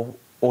before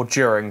or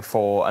during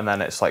 4, and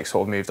then it's like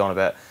sort of moved on a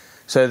bit.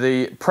 So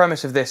the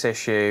premise of this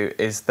issue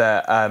is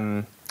that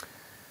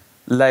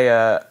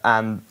Leia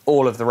and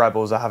all of the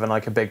rebels are having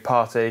like a big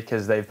party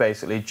because they've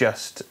basically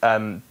just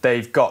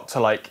they've got to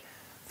like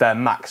their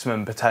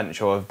maximum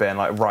potential of being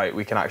like, right,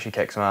 we can actually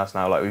kick some ass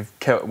now. Like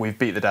we've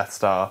beat the Death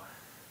Star,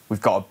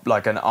 we've got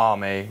like an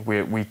army,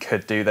 we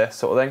could do this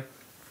sort of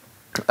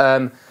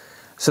thing.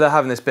 So they're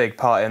having this big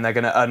party and they're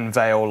going to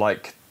unveil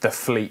like the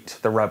fleet,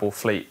 the rebel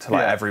fleet to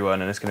like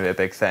everyone, and it's going to be a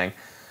big thing.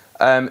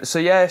 So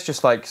yeah, it's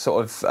just like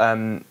sort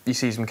of you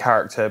see some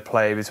character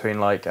play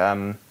between like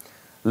Leia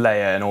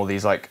and all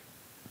these like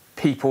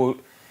people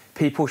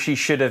she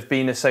should have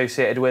been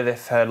associated with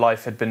if her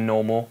life had been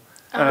normal.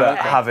 But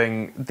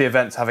having the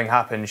events having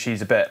happened,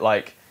 she's a bit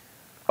like,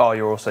 oh,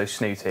 you're also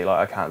snooty,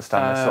 like I can't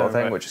stand this sort of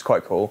thing, which is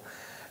quite cool.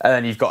 And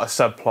then you've got a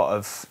subplot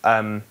of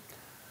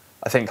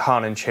I think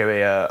Han and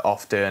Chewie are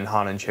off doing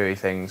Han and Chewie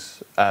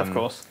things. Of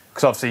course.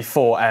 Because obviously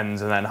 4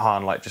 ends and then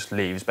Han like just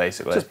leaves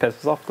basically. Just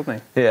pisses off,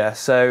 doesn't he? Yeah,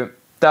 so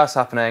that's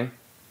happening.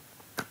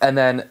 And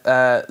then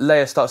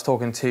Leia starts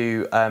talking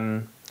to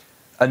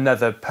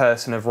another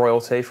person of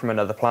royalty from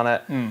another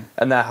planet.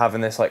 And they're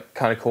having this like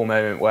kind of cool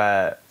moment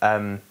where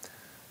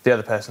the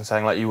other person's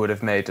saying like, you would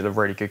have made a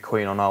really good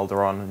queen on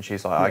Alderaan. And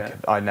she's like,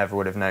 I never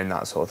would have known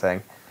that sort of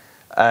thing.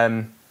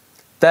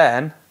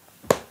 Then,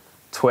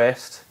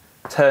 twist,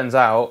 turns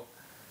out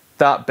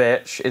that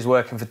bitch is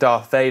working for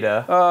Darth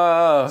Vader.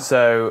 Oh.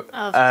 So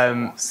Of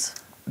course.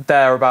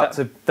 they're about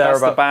to.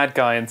 That's the bad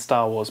guy in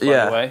Star Wars, by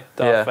the way,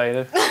 Darth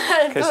Vader.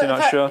 In case you're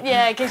not sure.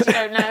 Yeah, in case you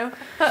don't know.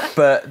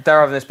 But they're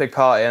having this big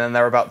party, and then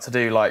they're about to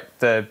do like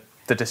the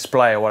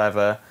display or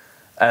whatever,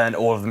 and then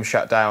all of them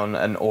shut down,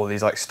 and all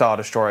these like Star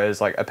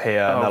Destroyers like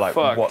appear, and they're like,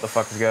 fuck. "What the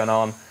fuck is going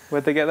on?"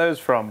 Where'd they get those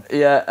from?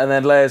 Yeah, and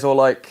then Leia's all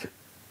like,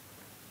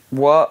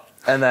 "What?"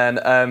 And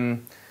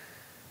then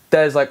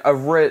there's like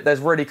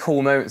there's really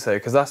cool moments though,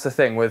 because that's the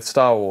thing with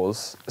Star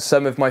Wars.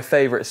 Some of my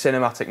favourite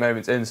cinematic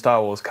moments in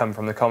Star Wars come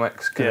from the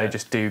comics because they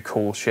just do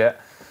cool shit.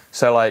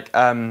 So like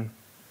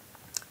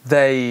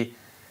they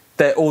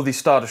all these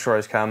Star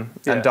Destroyers come,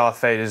 and Darth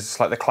Vader's just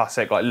like the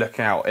classic like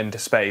looking out into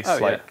space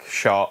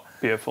shot.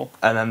 Beautiful.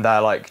 And then they're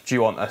like, "Do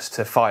you want us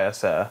to fire,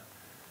 sir?"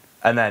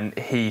 And then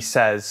he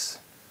says,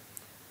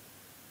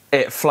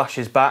 it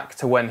flashes back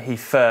to when he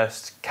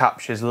first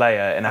captures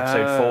Leia in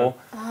episode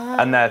 4,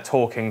 and they're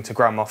talking to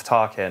Grand Moff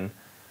Tarkin,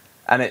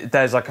 and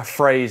there's like a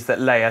phrase that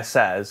Leia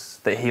says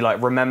that he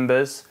like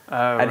remembers,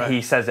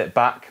 he says it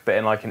back, but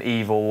in like an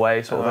evil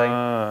way sort of thing,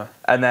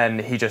 and then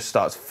he just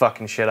starts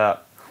fucking shit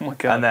up. Oh my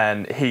God. And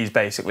then he's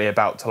basically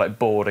about to like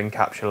board and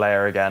capture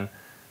Leia again,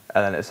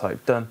 and then it's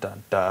like dun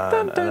dun dun,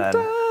 Dun, dun, and then.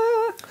 dun.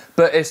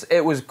 But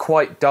it was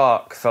quite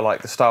dark for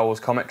like the Star Wars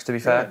comics, to be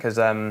fair, because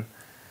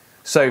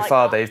so like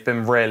far that. they've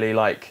been really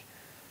like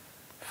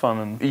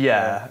Fun and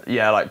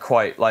like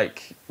quite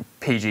like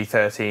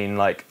PG-13,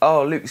 like,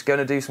 oh, Luke's going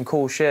to do some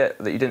cool shit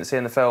that you didn't see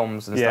in the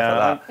films and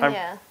stuff like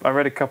that. I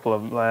read a couple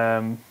of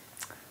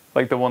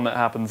like the one that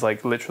happens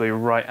like literally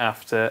right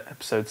after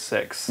episode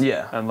 6.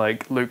 Yeah. And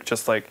like Luke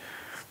just like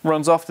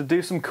runs off to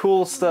do some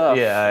cool stuff.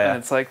 Yeah. And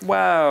it's like,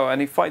 wow,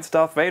 and he fights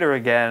Darth Vader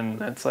again.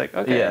 And it's like,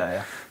 okay.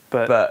 Yeah.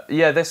 But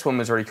yeah, this one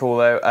was really cool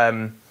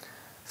though.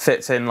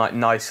 Fits in like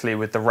nicely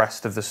with the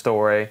rest of the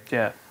story.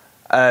 Yeah.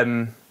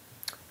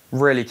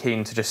 Really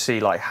keen to just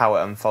see like how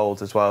it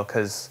unfolds as well,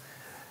 because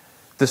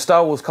the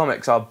Star Wars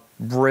comics are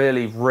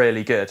really,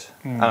 really good,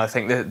 and I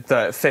think that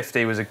the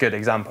 50 was a good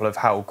example of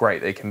how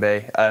great they can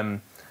be.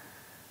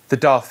 The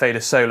Darth Vader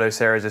solo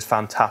series is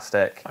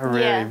fantastic. I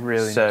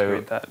really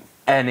enjoyed that.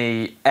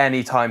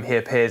 Any time he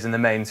appears in the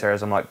main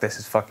series, I'm like, this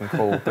is fucking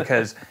cool,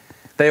 because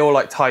they all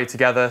like tie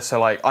together. So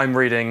like I'm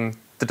reading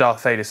the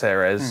Darth Vader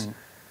series,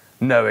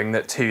 knowing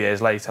that 2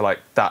 years later, like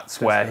that's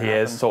where he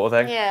is, sort of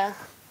thing. Yeah.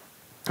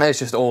 It's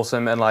just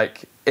awesome, and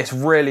like it's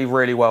really,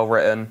 really well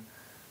written.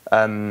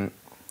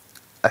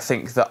 I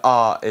think the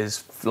art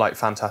is like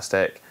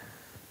fantastic,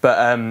 but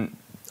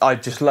I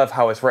just love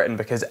how it's written,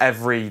 because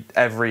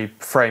every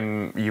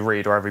frame you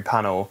read or every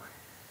panel,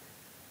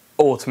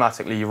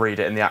 automatically you read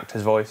it in the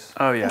actor's voice.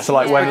 Oh yeah. So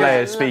like when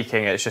Yeah. Leia's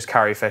speaking, it's just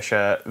Carrie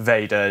Fisher.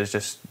 Vader is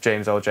just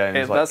James Earl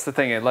Jones. That's the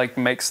thing. It like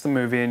makes the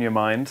movie in your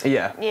mind.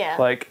 Yeah. Yeah.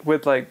 Like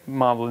with like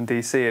Marvel and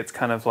DC, it's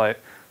kind of like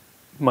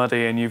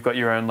muddy, and you've got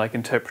your own like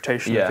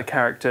interpretation of the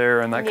character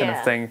and that kind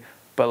of thing.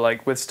 but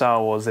like with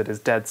Star Wars, it is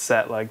dead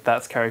set. Like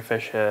that's Carrie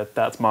Fisher,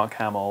 that's Mark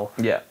Hamill.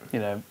 Yeah. You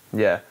know.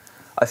 Yeah.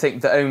 I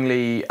think the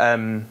only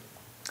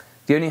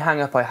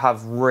hang up I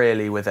have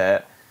really with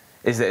it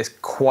is that it's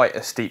quite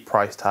a steep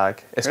price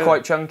tag. It's Really?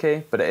 quite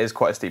chunky, but it is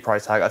quite a steep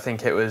price tag. I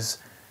think it was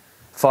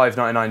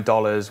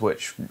 $5.99,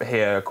 which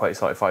here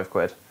equates like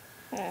 £5.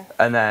 Yeah.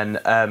 And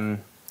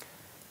then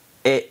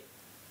it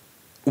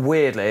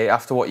weirdly,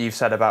 after what you've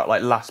said about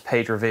like last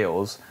page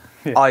reveals,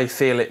 Yeah. I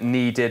feel it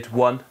needed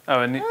one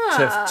Oh, and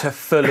to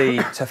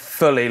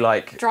fully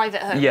like Drive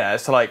it home. yeah.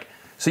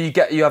 So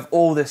you have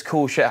all this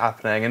cool shit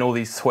happening and all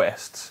these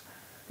twists,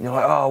 and you're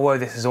like, oh whoa,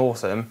 this is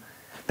awesome.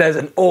 There's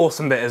an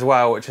awesome bit as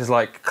well, which is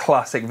like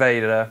classic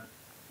Vader,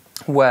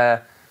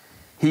 where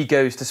he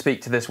goes to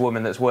speak to this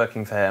woman that's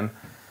working for him,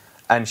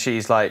 and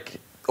she's like,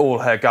 all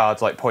her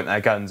guards like point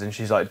their guns, and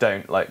she's like,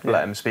 don't like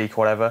let him speak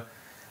or whatever.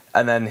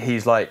 And then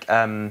he's like,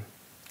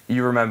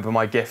 you remember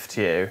my gift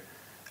to you?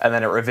 And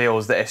then it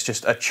reveals that it's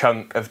just a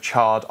chunk of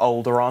charred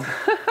Alderaan.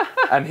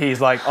 And he's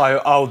like,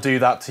 I'll do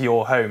that to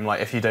your home,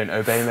 like if you don't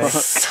obey me.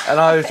 And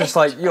I was just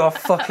like, you're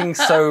fucking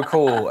so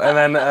cool. And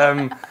then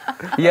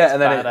yeah,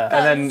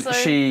 and then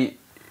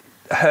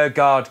her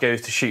guard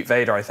goes to shoot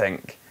Vader, I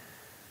think.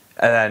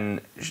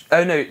 And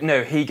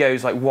then he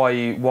goes like, why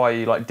are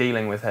you like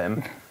dealing with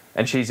him?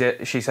 And she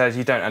says,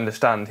 you don't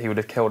understand, he would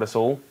have killed us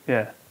all.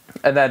 yeah.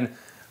 And then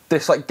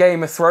this like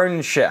Game of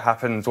Thrones shit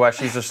happens where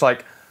she's just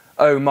like,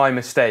 oh, my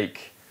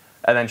mistake.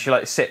 And then she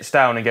like sits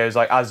down and goes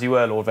like, as you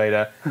were, Lord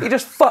Vader. He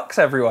just fucks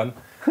everyone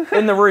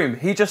in the room.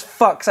 He just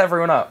fucks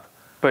everyone up.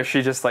 But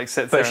she just like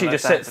sits. But there she and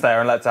just lets it sits happen. there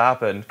and lets it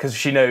happen because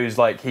she knows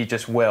like he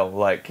just will.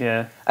 Like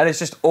Yeah. And it's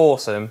just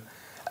awesome.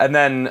 And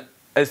then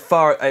it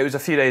was a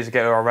few days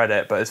ago I read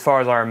it, but as far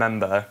as I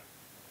remember,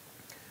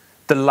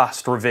 the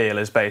last reveal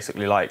is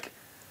basically like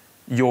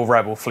your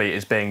rebel fleet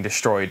is being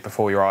destroyed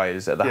before your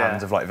eyes at the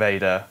hands of like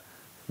Vader.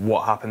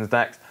 What happens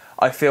next?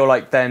 I feel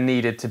like there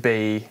needed to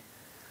be.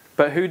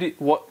 But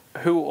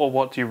who or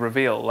what do you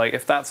reveal? Like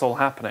if that's all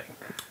happening.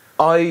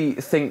 I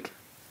think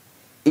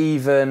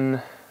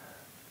even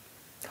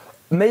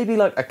maybe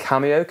like a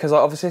cameo, because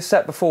obviously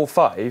set before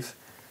 5,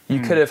 you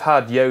could have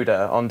had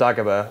Yoda on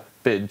Dagobah,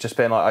 just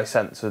being like, I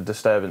sense a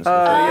disturbance.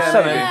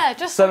 yeah,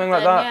 just something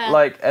like that. yeah.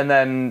 Like, and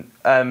then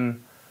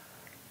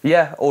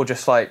or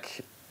just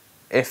like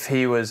if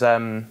he was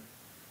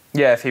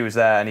if he was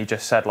there and he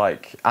just said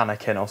like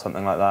Anakin or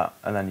something like that,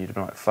 and then you'd have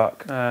been like,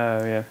 fuck.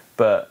 Oh yeah.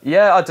 But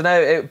yeah, I don't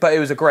know. But it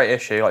was a great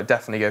issue. Like,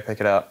 definitely go pick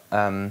it up.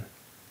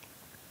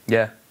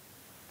 Yeah,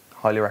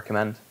 highly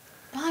recommend.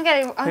 I'm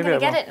gonna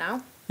get it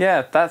now.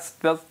 Yeah, that's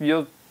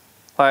your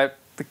like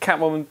the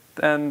Catwoman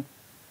and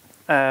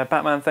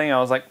Batman thing. I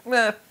was like,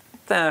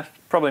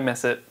 probably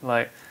miss it.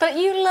 Like, But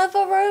you love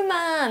a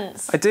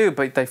romance. I do,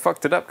 but they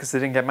fucked it up because they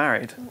didn't get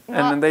married, Well,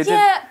 and then they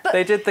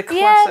did the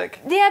Yeah, classic.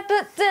 yeah,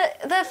 but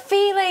the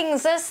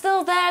feelings, they're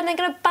still there, and they're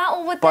gonna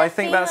battle with But their I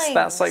think feelings.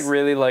 that's like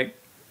really like.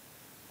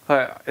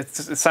 It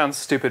sounds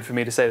stupid for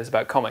me to say this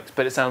about comics,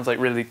 but it sounds like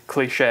really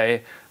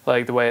cliche,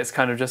 like the way it's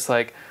kind of just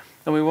like,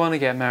 and we want to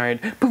get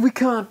married, but we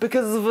can't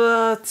because of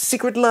our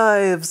secret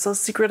lives, our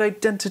secret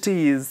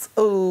identities.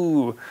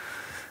 Oh,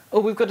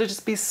 we've got to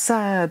just be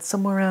sad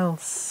somewhere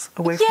else,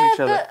 away from each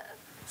other. But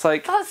It's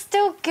like, that's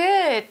still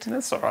good.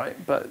 that's all right,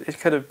 but it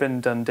could have been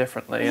done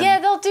differently. And, Yeah,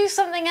 they'll do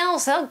something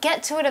else. They'll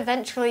get to it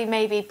eventually,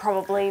 maybe,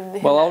 probably. Who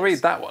well, I'll knows? read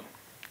that one.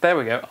 There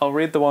we go. I'll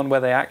read the one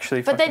where they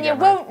actually. But then fucking you get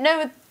married. won't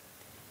know.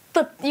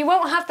 You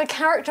won't have the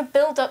character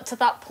build up to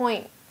that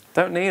point.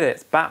 Don't need it.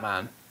 It's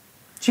Batman.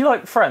 Do you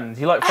like Friends?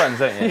 You like Friends,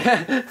 don't you?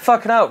 Yeah.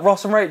 Fucking out,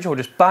 Ross and Rachel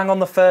just bang on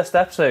the first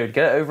episode,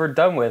 get it over and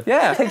done with.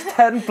 Yeah. It takes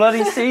 10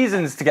 bloody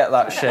seasons to get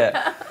that shit.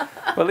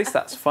 Well, at least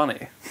that's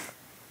funny.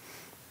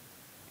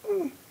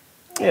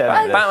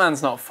 Yeah,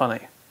 Batman's not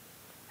funny.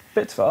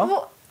 bits far.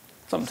 Well,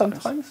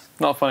 Sometimes.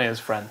 Not funny as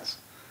Friends.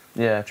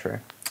 Yeah, true.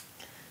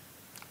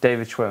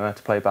 David Schwimmer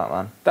to play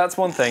Batman. That's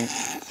one thing.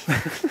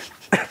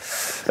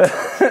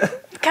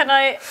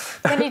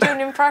 can you do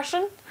an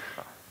impression?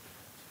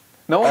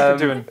 No one can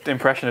do an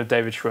impression of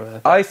David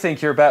Schwimmer. I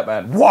think you're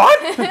Batman. What?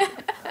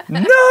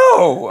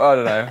 No! I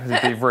don't know.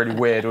 It'd be really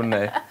weird, wouldn't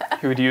it?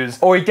 He would use,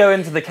 Or he'd go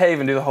into the cave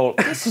and do the whole,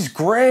 this is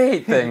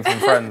great thing from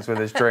Friends with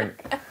his drink.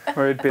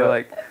 or he'd be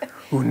like,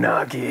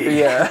 unagi.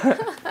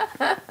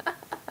 Yeah.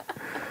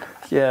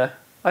 Yeah.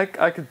 I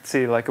could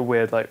see like a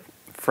weird like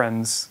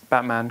Friends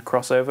Batman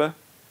crossover.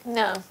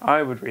 No.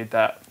 I would read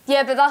that.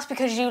 Yeah, but that's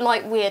because you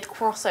like weird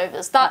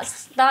crossovers.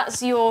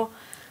 That's your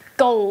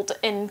gold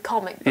in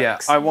comic books. Yeah,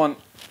 I want.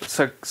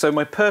 So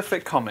my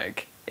perfect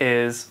comic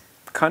is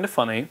kind of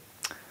funny.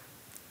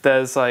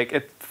 There's like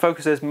it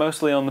focuses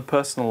mostly on the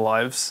personal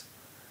lives,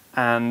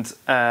 and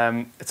it's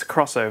a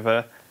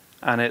crossover,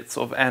 and it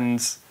sort of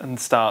ends and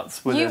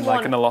starts within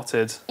like an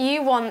allotted.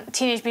 You want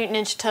Teenage Mutant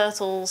Ninja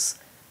Turtles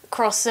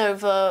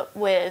crossover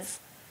with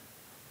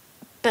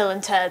Bill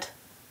and Ted.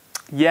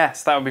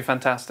 Yes, that would be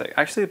fantastic.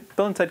 Actually,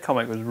 Bill and Ted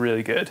comic was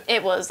really good.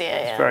 It was,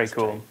 yeah. It's very that's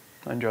cool. true.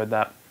 I enjoyed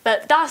that.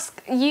 But that's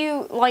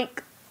you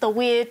like the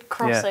weird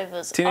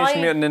crossovers. Yeah. Teenage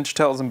Mutant Ninja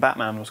Turtles and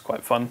Batman was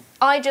quite fun.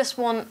 I just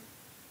want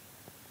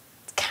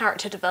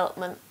character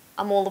development.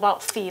 I'm all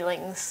about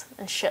feelings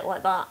and shit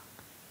like that.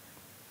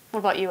 What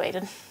about you,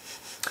 Aiden?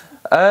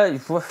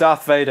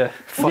 Darth Vader.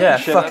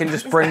 Fucking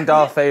just bring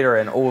Darth Vader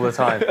in all the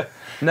time.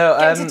 No,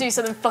 Get to do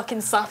something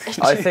fucking savage.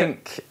 I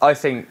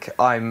think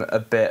I'm a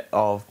bit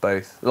of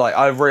both. Like,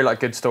 I really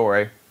like good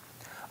story.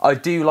 I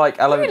do like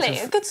elements. Really,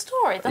 of, a good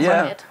story. That's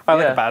Yeah. weird. I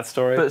like a bad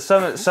story. But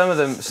some of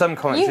them, some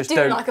comics You just do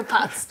don't. like a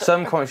bad story.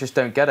 Some comics just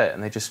don't get it,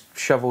 and they just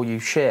shovel you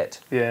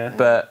shit. Yeah.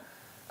 But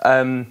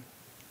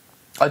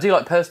I do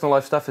like personal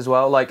life stuff as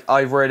well. Like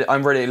I'm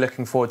really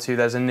looking forward to.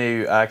 There's a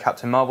new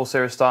Captain Marvel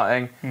series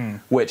starting,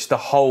 which the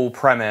whole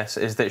premise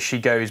is that she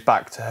goes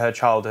back to her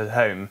childhood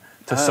home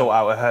to sort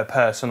out her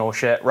personal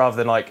shit, rather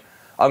than like,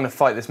 I'm going to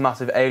fight this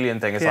massive alien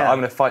thing. It's like, I'm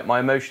going to fight my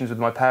emotions with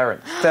my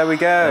parents. There we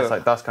go. And it's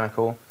like, that's kind of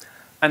cool.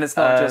 And it's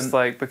not just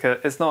like, because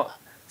it's not,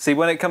 see,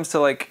 when it comes to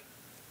like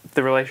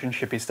the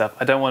relationship-y stuff,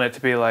 I don't want it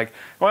to be like,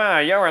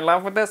 well, you're in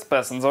love with this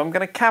person, so I'm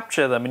going to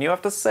capture them and you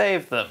have to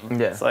save them.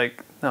 Yeah. It's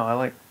like, no, I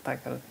like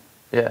that kind of...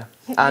 Yeah.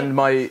 And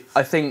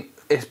I think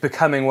it's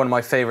becoming one of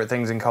my favourite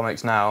things in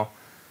comics now,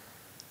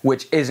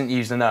 which isn't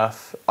used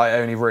enough. I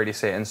only really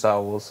see it in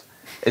Star Wars.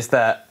 Is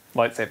that...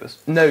 Lightsabers.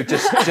 No,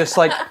 just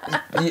like,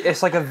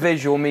 it's like a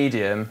visual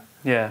medium.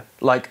 Yeah.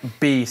 Like,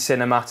 be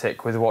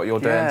cinematic with what you're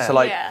doing. Yeah. So,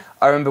 like, Yeah.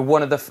 I remember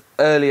one of the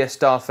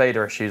earliest Darth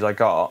Vader issues I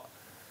got,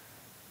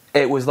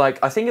 it was like,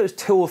 I think it was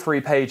 2 or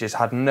 3 pages,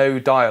 had no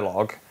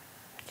dialogue.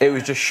 It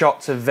was just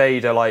shots of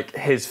Vader, like,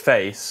 his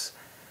face,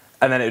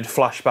 and then it would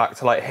flash back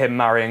to, like, him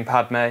marrying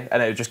Padme, and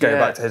it would just go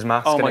back to his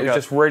mask. Oh and my it was God.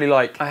 just really,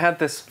 like... I had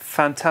this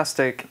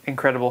fantastic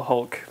Incredible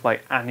Hulk,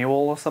 like,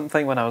 annual or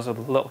something when I was a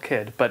little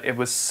kid, but it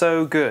was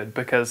so good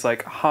because,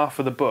 like, half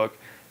of the book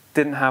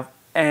didn't have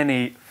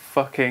any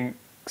fucking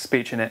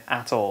speech in it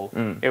at all.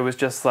 It was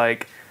just,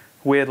 like,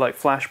 weird, like,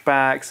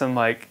 flashbacks and,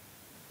 like,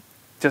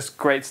 just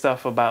great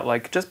stuff about,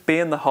 like, just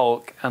being the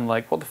Hulk and,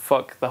 like, what the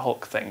fuck the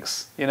Hulk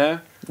thinks, you know?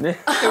 Yeah.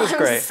 It was I'm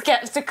great.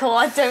 skeptical.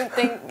 I don't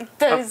think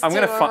those I'm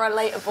two gonna are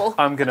relatable.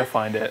 I'm going to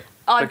find it.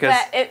 I because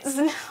bet it's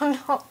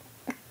not.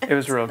 it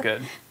was real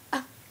good.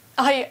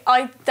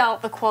 I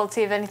doubt the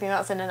quality of anything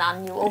that's in an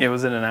annual. It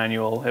was in an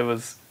annual. It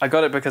was. I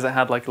got it because it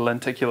had, like, a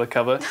lenticular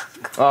cover.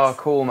 Oh,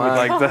 cool,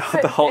 man. With,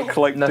 like, the Hulk,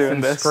 like, doing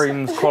Nothing this.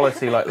 screams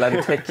quality like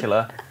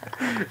lenticular.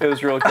 It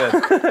was real good.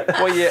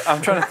 What year?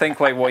 I'm trying to think,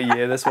 like, what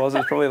year this was. It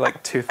was probably,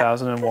 like,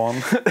 2001.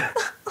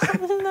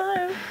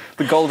 No.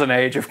 The golden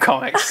age of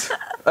comics.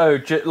 Oh,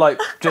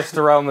 just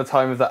around the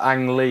time of the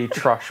Ang Lee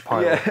trash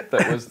pile. Yeah.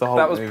 That was the whole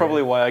That was movie.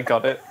 probably why I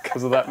got it,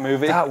 because of that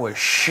movie. That was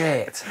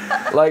shit.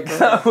 Like,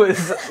 that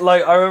was...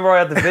 Like, I remember I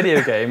had the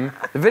video game.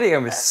 The video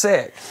game was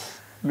sick.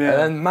 Yeah. And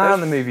then,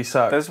 man, the movie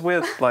sucked. There's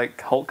weird, like,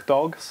 Hulk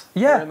dogs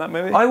Yeah. in that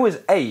movie. I was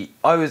 8,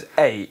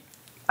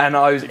 and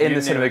I was You in knew the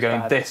it cinema was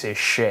going, bad. this is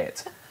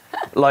shit.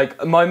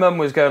 Like, my mum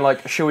was going,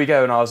 like, shall we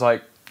go? And I was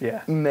like,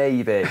 Yeah.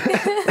 maybe.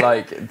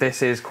 Like,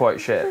 this is quite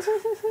shit.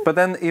 But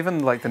then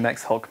even, like, the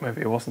next Hulk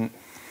movie wasn't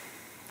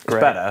It's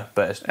great. better,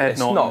 but Ed it's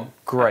Norton. not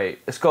great.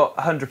 It's got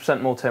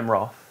 100% more Tim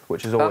Roth,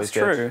 which is always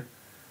That's good. true.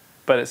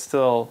 But it's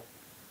still...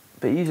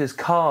 But he uses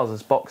cars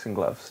as boxing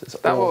gloves. It's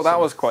That, awesome. that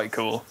was quite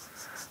cool.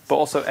 But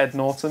also Ed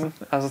Norton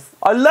as...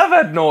 I love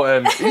Ed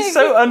Norton. He's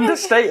so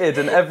understated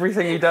in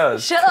everything he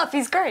does. Shut up,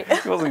 he's great.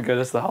 He wasn't good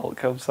as the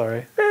Hulk, I'm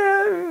sorry.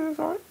 Yeah, it was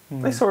alright.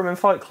 They saw him in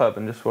Fight Club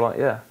and just were like,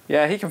 yeah,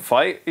 Yeah, he can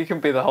fight. He can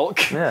be the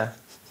Hulk. yeah.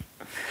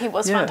 He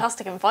was Yeah.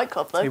 fantastic in Fight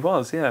Club, though. He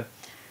was, yeah.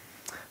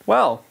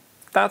 Well,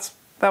 that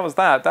was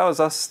that. That was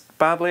us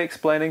badly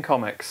explaining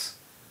comics.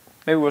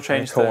 Maybe we'll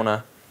change the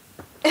corner.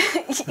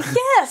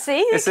 Yeah,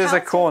 see? This is a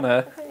counts.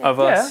 corner of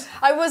us.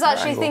 I was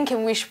actually angle.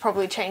 thinking we should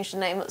probably change the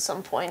name at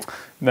some point.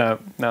 No,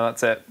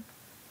 that's it.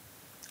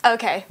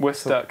 Okay. We're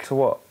stuck. To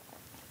what?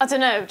 I don't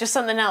know, just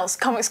something else.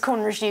 Comics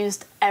Corner is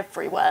used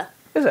everywhere.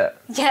 Is it?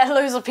 Yeah,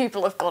 loads of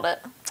people have got it.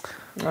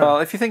 Well,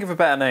 if you think of a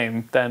better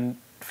name, then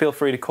feel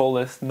free to call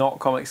this not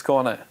Comics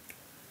Corner.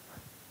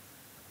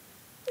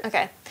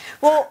 Okay.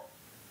 Well,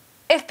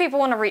 if people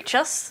want to reach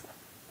us,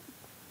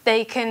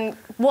 they can,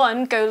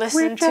 one, go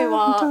listen to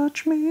our...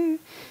 touch me.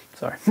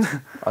 Sorry.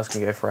 I was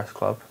going to go for S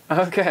Club.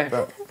 Okay.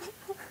 But-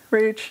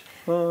 Reach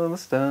for the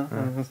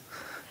stars.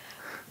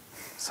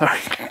 Sorry.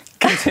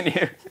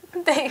 Continue.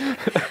 They,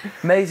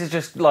 Maze is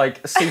just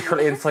like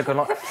secretly inside going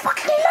like, I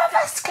fucking love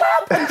S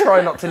Club! And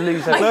try not to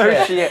lose her No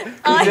shit. shit.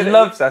 He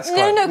loves S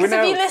Club. no, because We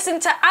if you know- listen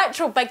to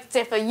actual Beg to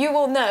Differ, you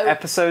will know.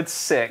 Episode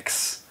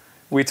 6,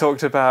 we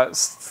talked about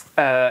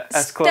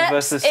S Club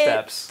versus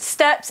Steps.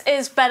 Steps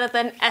is better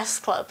than S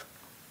Club.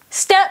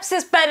 Steps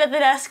is better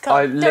than S Club.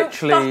 I Don't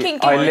fucking literally,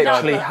 give I me that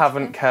literally look.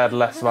 haven't cared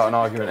less about an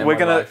argument in We're my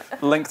gonna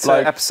life. link to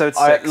Like, episode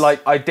 6.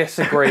 I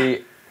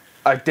disagree.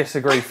 I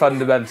disagree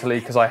fundamentally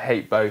because I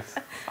hate both.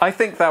 I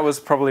think that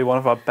was probably one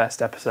of our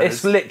best episodes.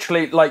 It's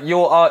literally like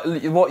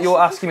what you're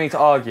asking me to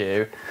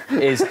argue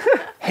is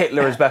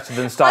Hitler is better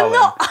than Stalin.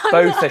 I'm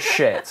Both are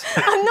shit.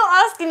 I'm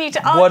not asking you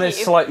to argue. One is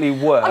slightly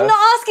worse. I'm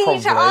not asking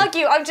you to probably.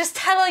 argue. I'm just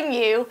telling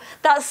you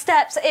that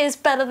Steps is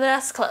better than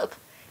S Club.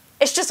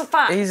 It's just a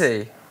fact.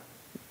 Easy.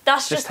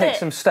 That's Just just take it.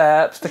 some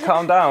steps to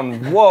calm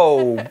down.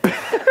 Whoa.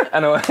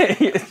 Anyway,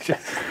 it's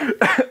just...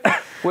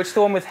 Which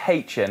the one with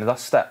H in?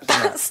 That's Steps,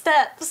 isn't it?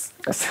 Steps.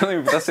 That's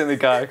the only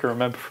guy I can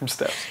remember from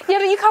Steps. Yeah,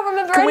 but you can't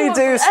remember Can we anyone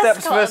do from Steps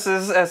S Club.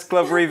 versus S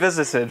Club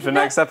Revisited for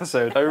next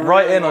episode? I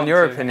Write really in on want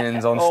your to.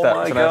 opinions on Oh Steps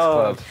my and S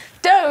God. Club.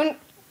 Don't.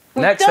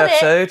 We've Next done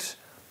it. episode,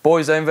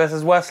 Boyzone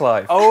versus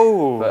Westlife.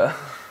 Oh. But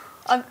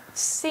I've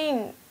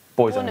seen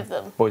Boyzone. one of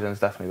them. Boyzone's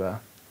definitely better.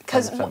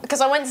 100%. Because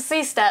I went to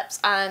see Steps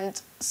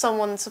and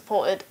someone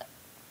supported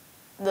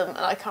them, and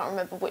I can't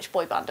remember which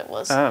boy band it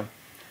was. Oh.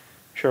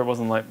 Sure it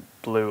wasn't like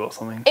Blue or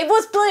something. It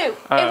was Blue.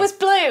 Oh. It was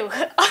Blue.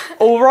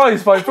 All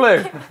Rise by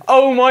Blue.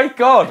 Oh my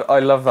God, I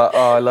love that.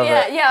 Oh, I love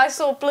it. Yeah, I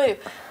saw Blue.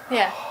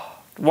 Yeah.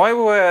 Why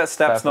were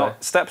Steps Fair not... play.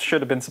 Steps should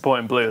have been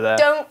supporting Blue there.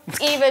 Don't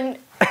even.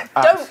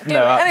 Don't do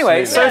no, it.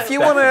 Anyway, so No, if you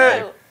no, want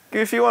no. to...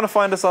 If you want to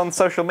find us on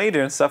social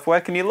media and stuff,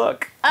 where can you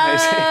look?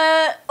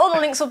 All the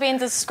links will be in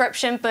the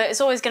description, but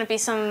it's always going to be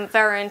some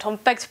variant on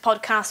Beg to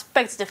Podcast,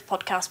 Beg to Differ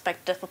Podcast, Beg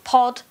to Differ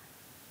Pod.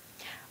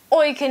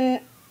 Or you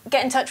can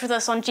get in touch with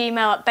us on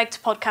Gmail at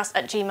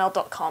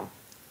begtopodcast@gmail.com.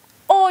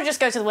 Or just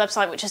go to the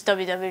website, which is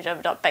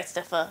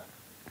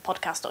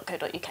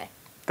www.begtodifferpodcast.co.uk.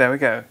 There we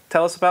go.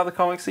 Tell us about the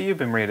comics that you've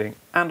been reading.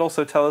 And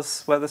also tell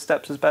us whether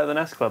Steps is better than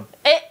S Club.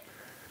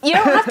 You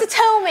don't have to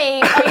tell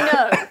me, I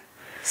know.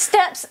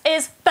 Steps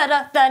is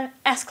better than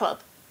S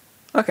Club.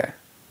 Okay.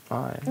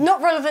 Fine.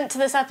 Not relevant to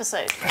this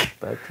episode.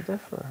 Beg to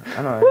differ.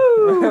 Anyway.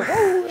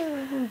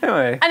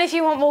 Anyway. And if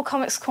you want more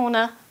Comics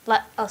Corner,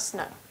 let us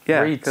know.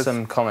 Yeah, Read 'cause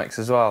some comics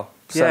as well.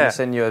 Send Yeah. us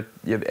in your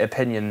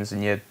opinions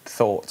and your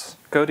thoughts.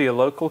 go to your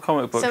local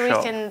comic book So we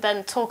shop. can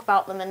then talk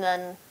about them and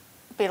then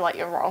be like,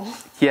 you're wrong.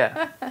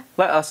 Yeah.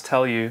 Let us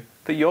tell you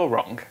that you're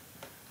wrong.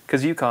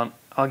 Because you can't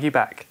argue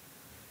back.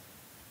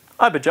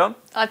 I've been John.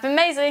 I've been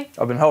Maisie.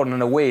 I've been holding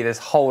in a wee this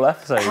whole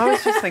episode. I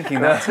was just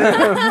thinking that too.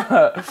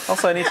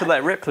 Also, I need to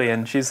let Ripley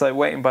in. She's like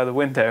waiting by the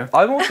window.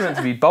 I'm also meant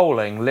to be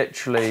bowling,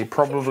 literally,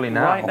 probably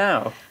now. Right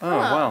now. Oh,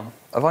 well.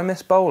 Have I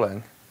missed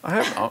bowling?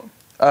 I hope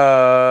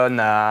not.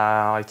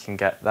 Nah, I can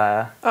get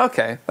there.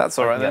 Okay, that's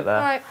all right Get then. there.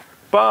 All right.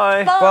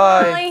 Bye. Bye.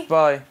 Bye.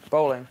 Bye.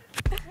 Bowling.